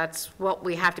 So that's what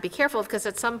we have to be careful of, because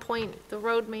at some point, the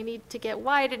road may need to get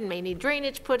widened, may need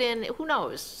drainage put in, who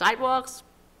knows? Sidewalks,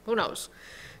 who knows?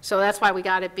 So that's why we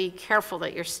got to be careful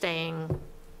that you're staying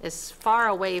as far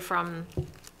away from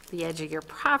the edge of your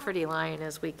property line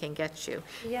as we can get you.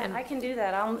 Yeah, And- I can do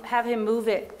that. I'll have him move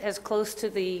it as close to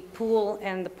the pool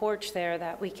and the porch there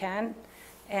that we can.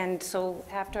 And so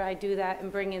after I do that and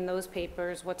bring in those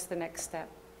papers, what's the next step?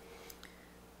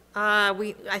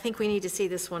 I think we need to see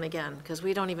this one again, because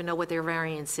we don't even know what their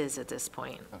variance is at this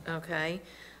point, okay?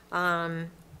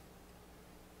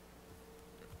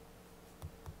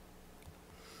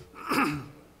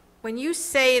 When you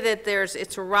say that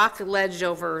it's a rock ledge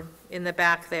over in the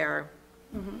back there,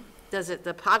 does the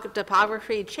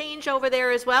topography change over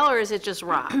there as well, or is it just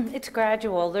rock? It's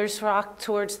gradual. There's rock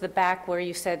towards the back where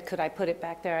you said, could I put it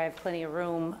back there? I have plenty of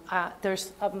room.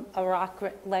 There's a rock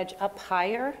ledge up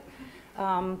higher,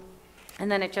 and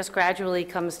then it just gradually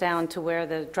comes down to where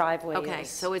the driveway is. Okay,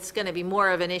 so it's going to be more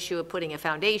of an issue of putting a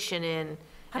foundation in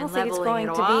I don't and think it's leveling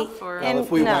it going to be- off, or? And- Well,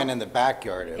 if we no. went in the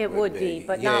backyard, It would be,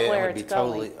 but Yeah, not it where would be it's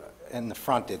going. totally- In the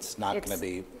front, it's not going to It's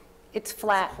be It's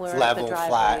flat where the level, driveway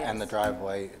flat, is. and the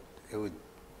driveway, it would,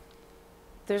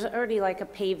 There's already like a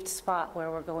paved spot where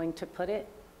we're going to put it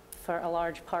for a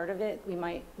large part of it.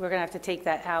 We're gonna have to take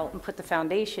that out and put the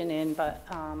foundation in, but,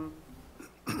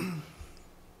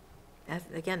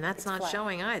 Again, that's not flat.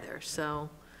 showing either, so.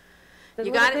 The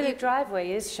You little got it, bit you- of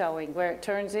driveway is showing where it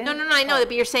turns in. No, I know,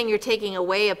 but you're saying you're taking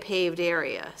away a paved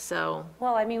area, so,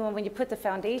 Well, I mean, when you put the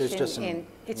foundation just some- in,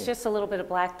 it's yeah. just a little bit of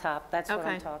blacktop, that's what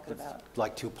I'm Okay. talking about.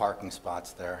 Like 2 parking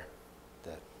spots there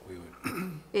that we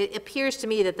would, it appears to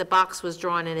me that the box was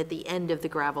drawn in at the end of the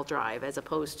gravel drive as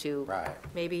opposed to. right,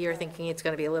 Maybe you're thinking it's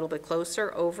gonna be a little bit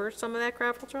closer over some of that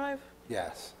gravel drive?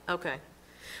 yes. Okay.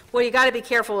 What you gotta be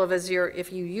careful of is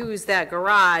if you use that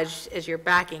garage as you're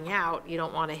backing out, you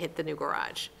don't wanna hit the new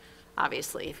garage,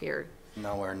 obviously, if you're,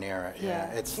 Nowhere near it,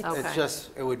 yeah. Yeah. It's Okay. just,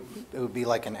 it would be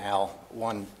like an L,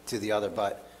 one to the other,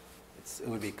 but it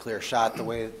would be clear shot the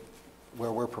way,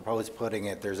 where we're proposed putting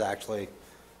it, there's actually,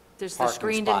 there's the Parking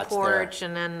screened-in spots there. porch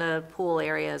and then the pool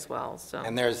area as well, so.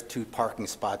 and there's 2 parking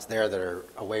spots there that are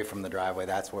away from the driveway,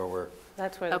 that's where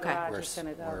That's where the Okay. garage we're, is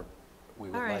gonna where go. we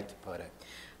All would right. like to put it.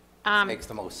 Um, Makes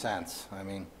the most sense, I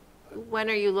mean, When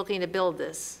are you looking to build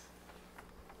this?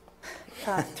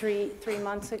 3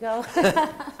 months ago.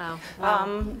 Oh,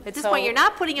 well, at this point, so- you're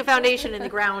not putting a foundation in the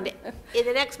ground in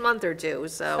the next month or two,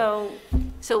 so.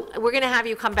 So we're going to have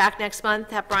you come back next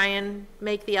month, have Brian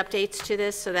make the updates to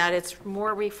this so that it's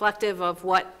more reflective of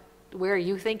where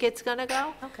you think it's going to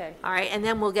go. Okay. All right, and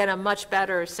then we'll get a much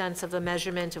better sense of the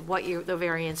measurement of what the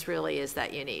variance really is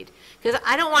that you need. Because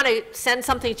I don't want to send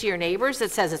something to your neighbors that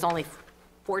says it's only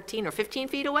 14 or 15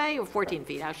 feet away, or 14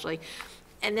 feet, actually,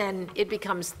 and then it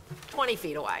becomes 20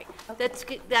 feet away.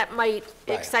 That might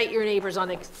Right. excite your neighbors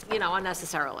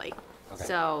unnecessarily. Okay.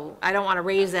 So I don't want to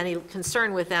raise any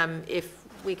concern with them if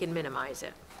we can minimize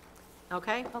it.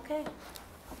 Okay? Okay,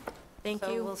 Thank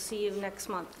so you. we'll see you next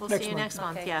month. We'll Next see you month. next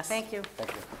month, Okay, yes. Thank you. thank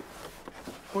you.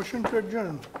 Motion to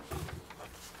adjourn.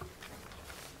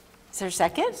 Is there a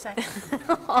second?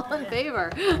 All in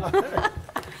favor?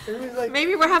 It was like,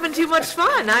 Maybe we're having too much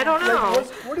fun, I don't know.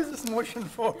 what is this motion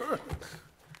for?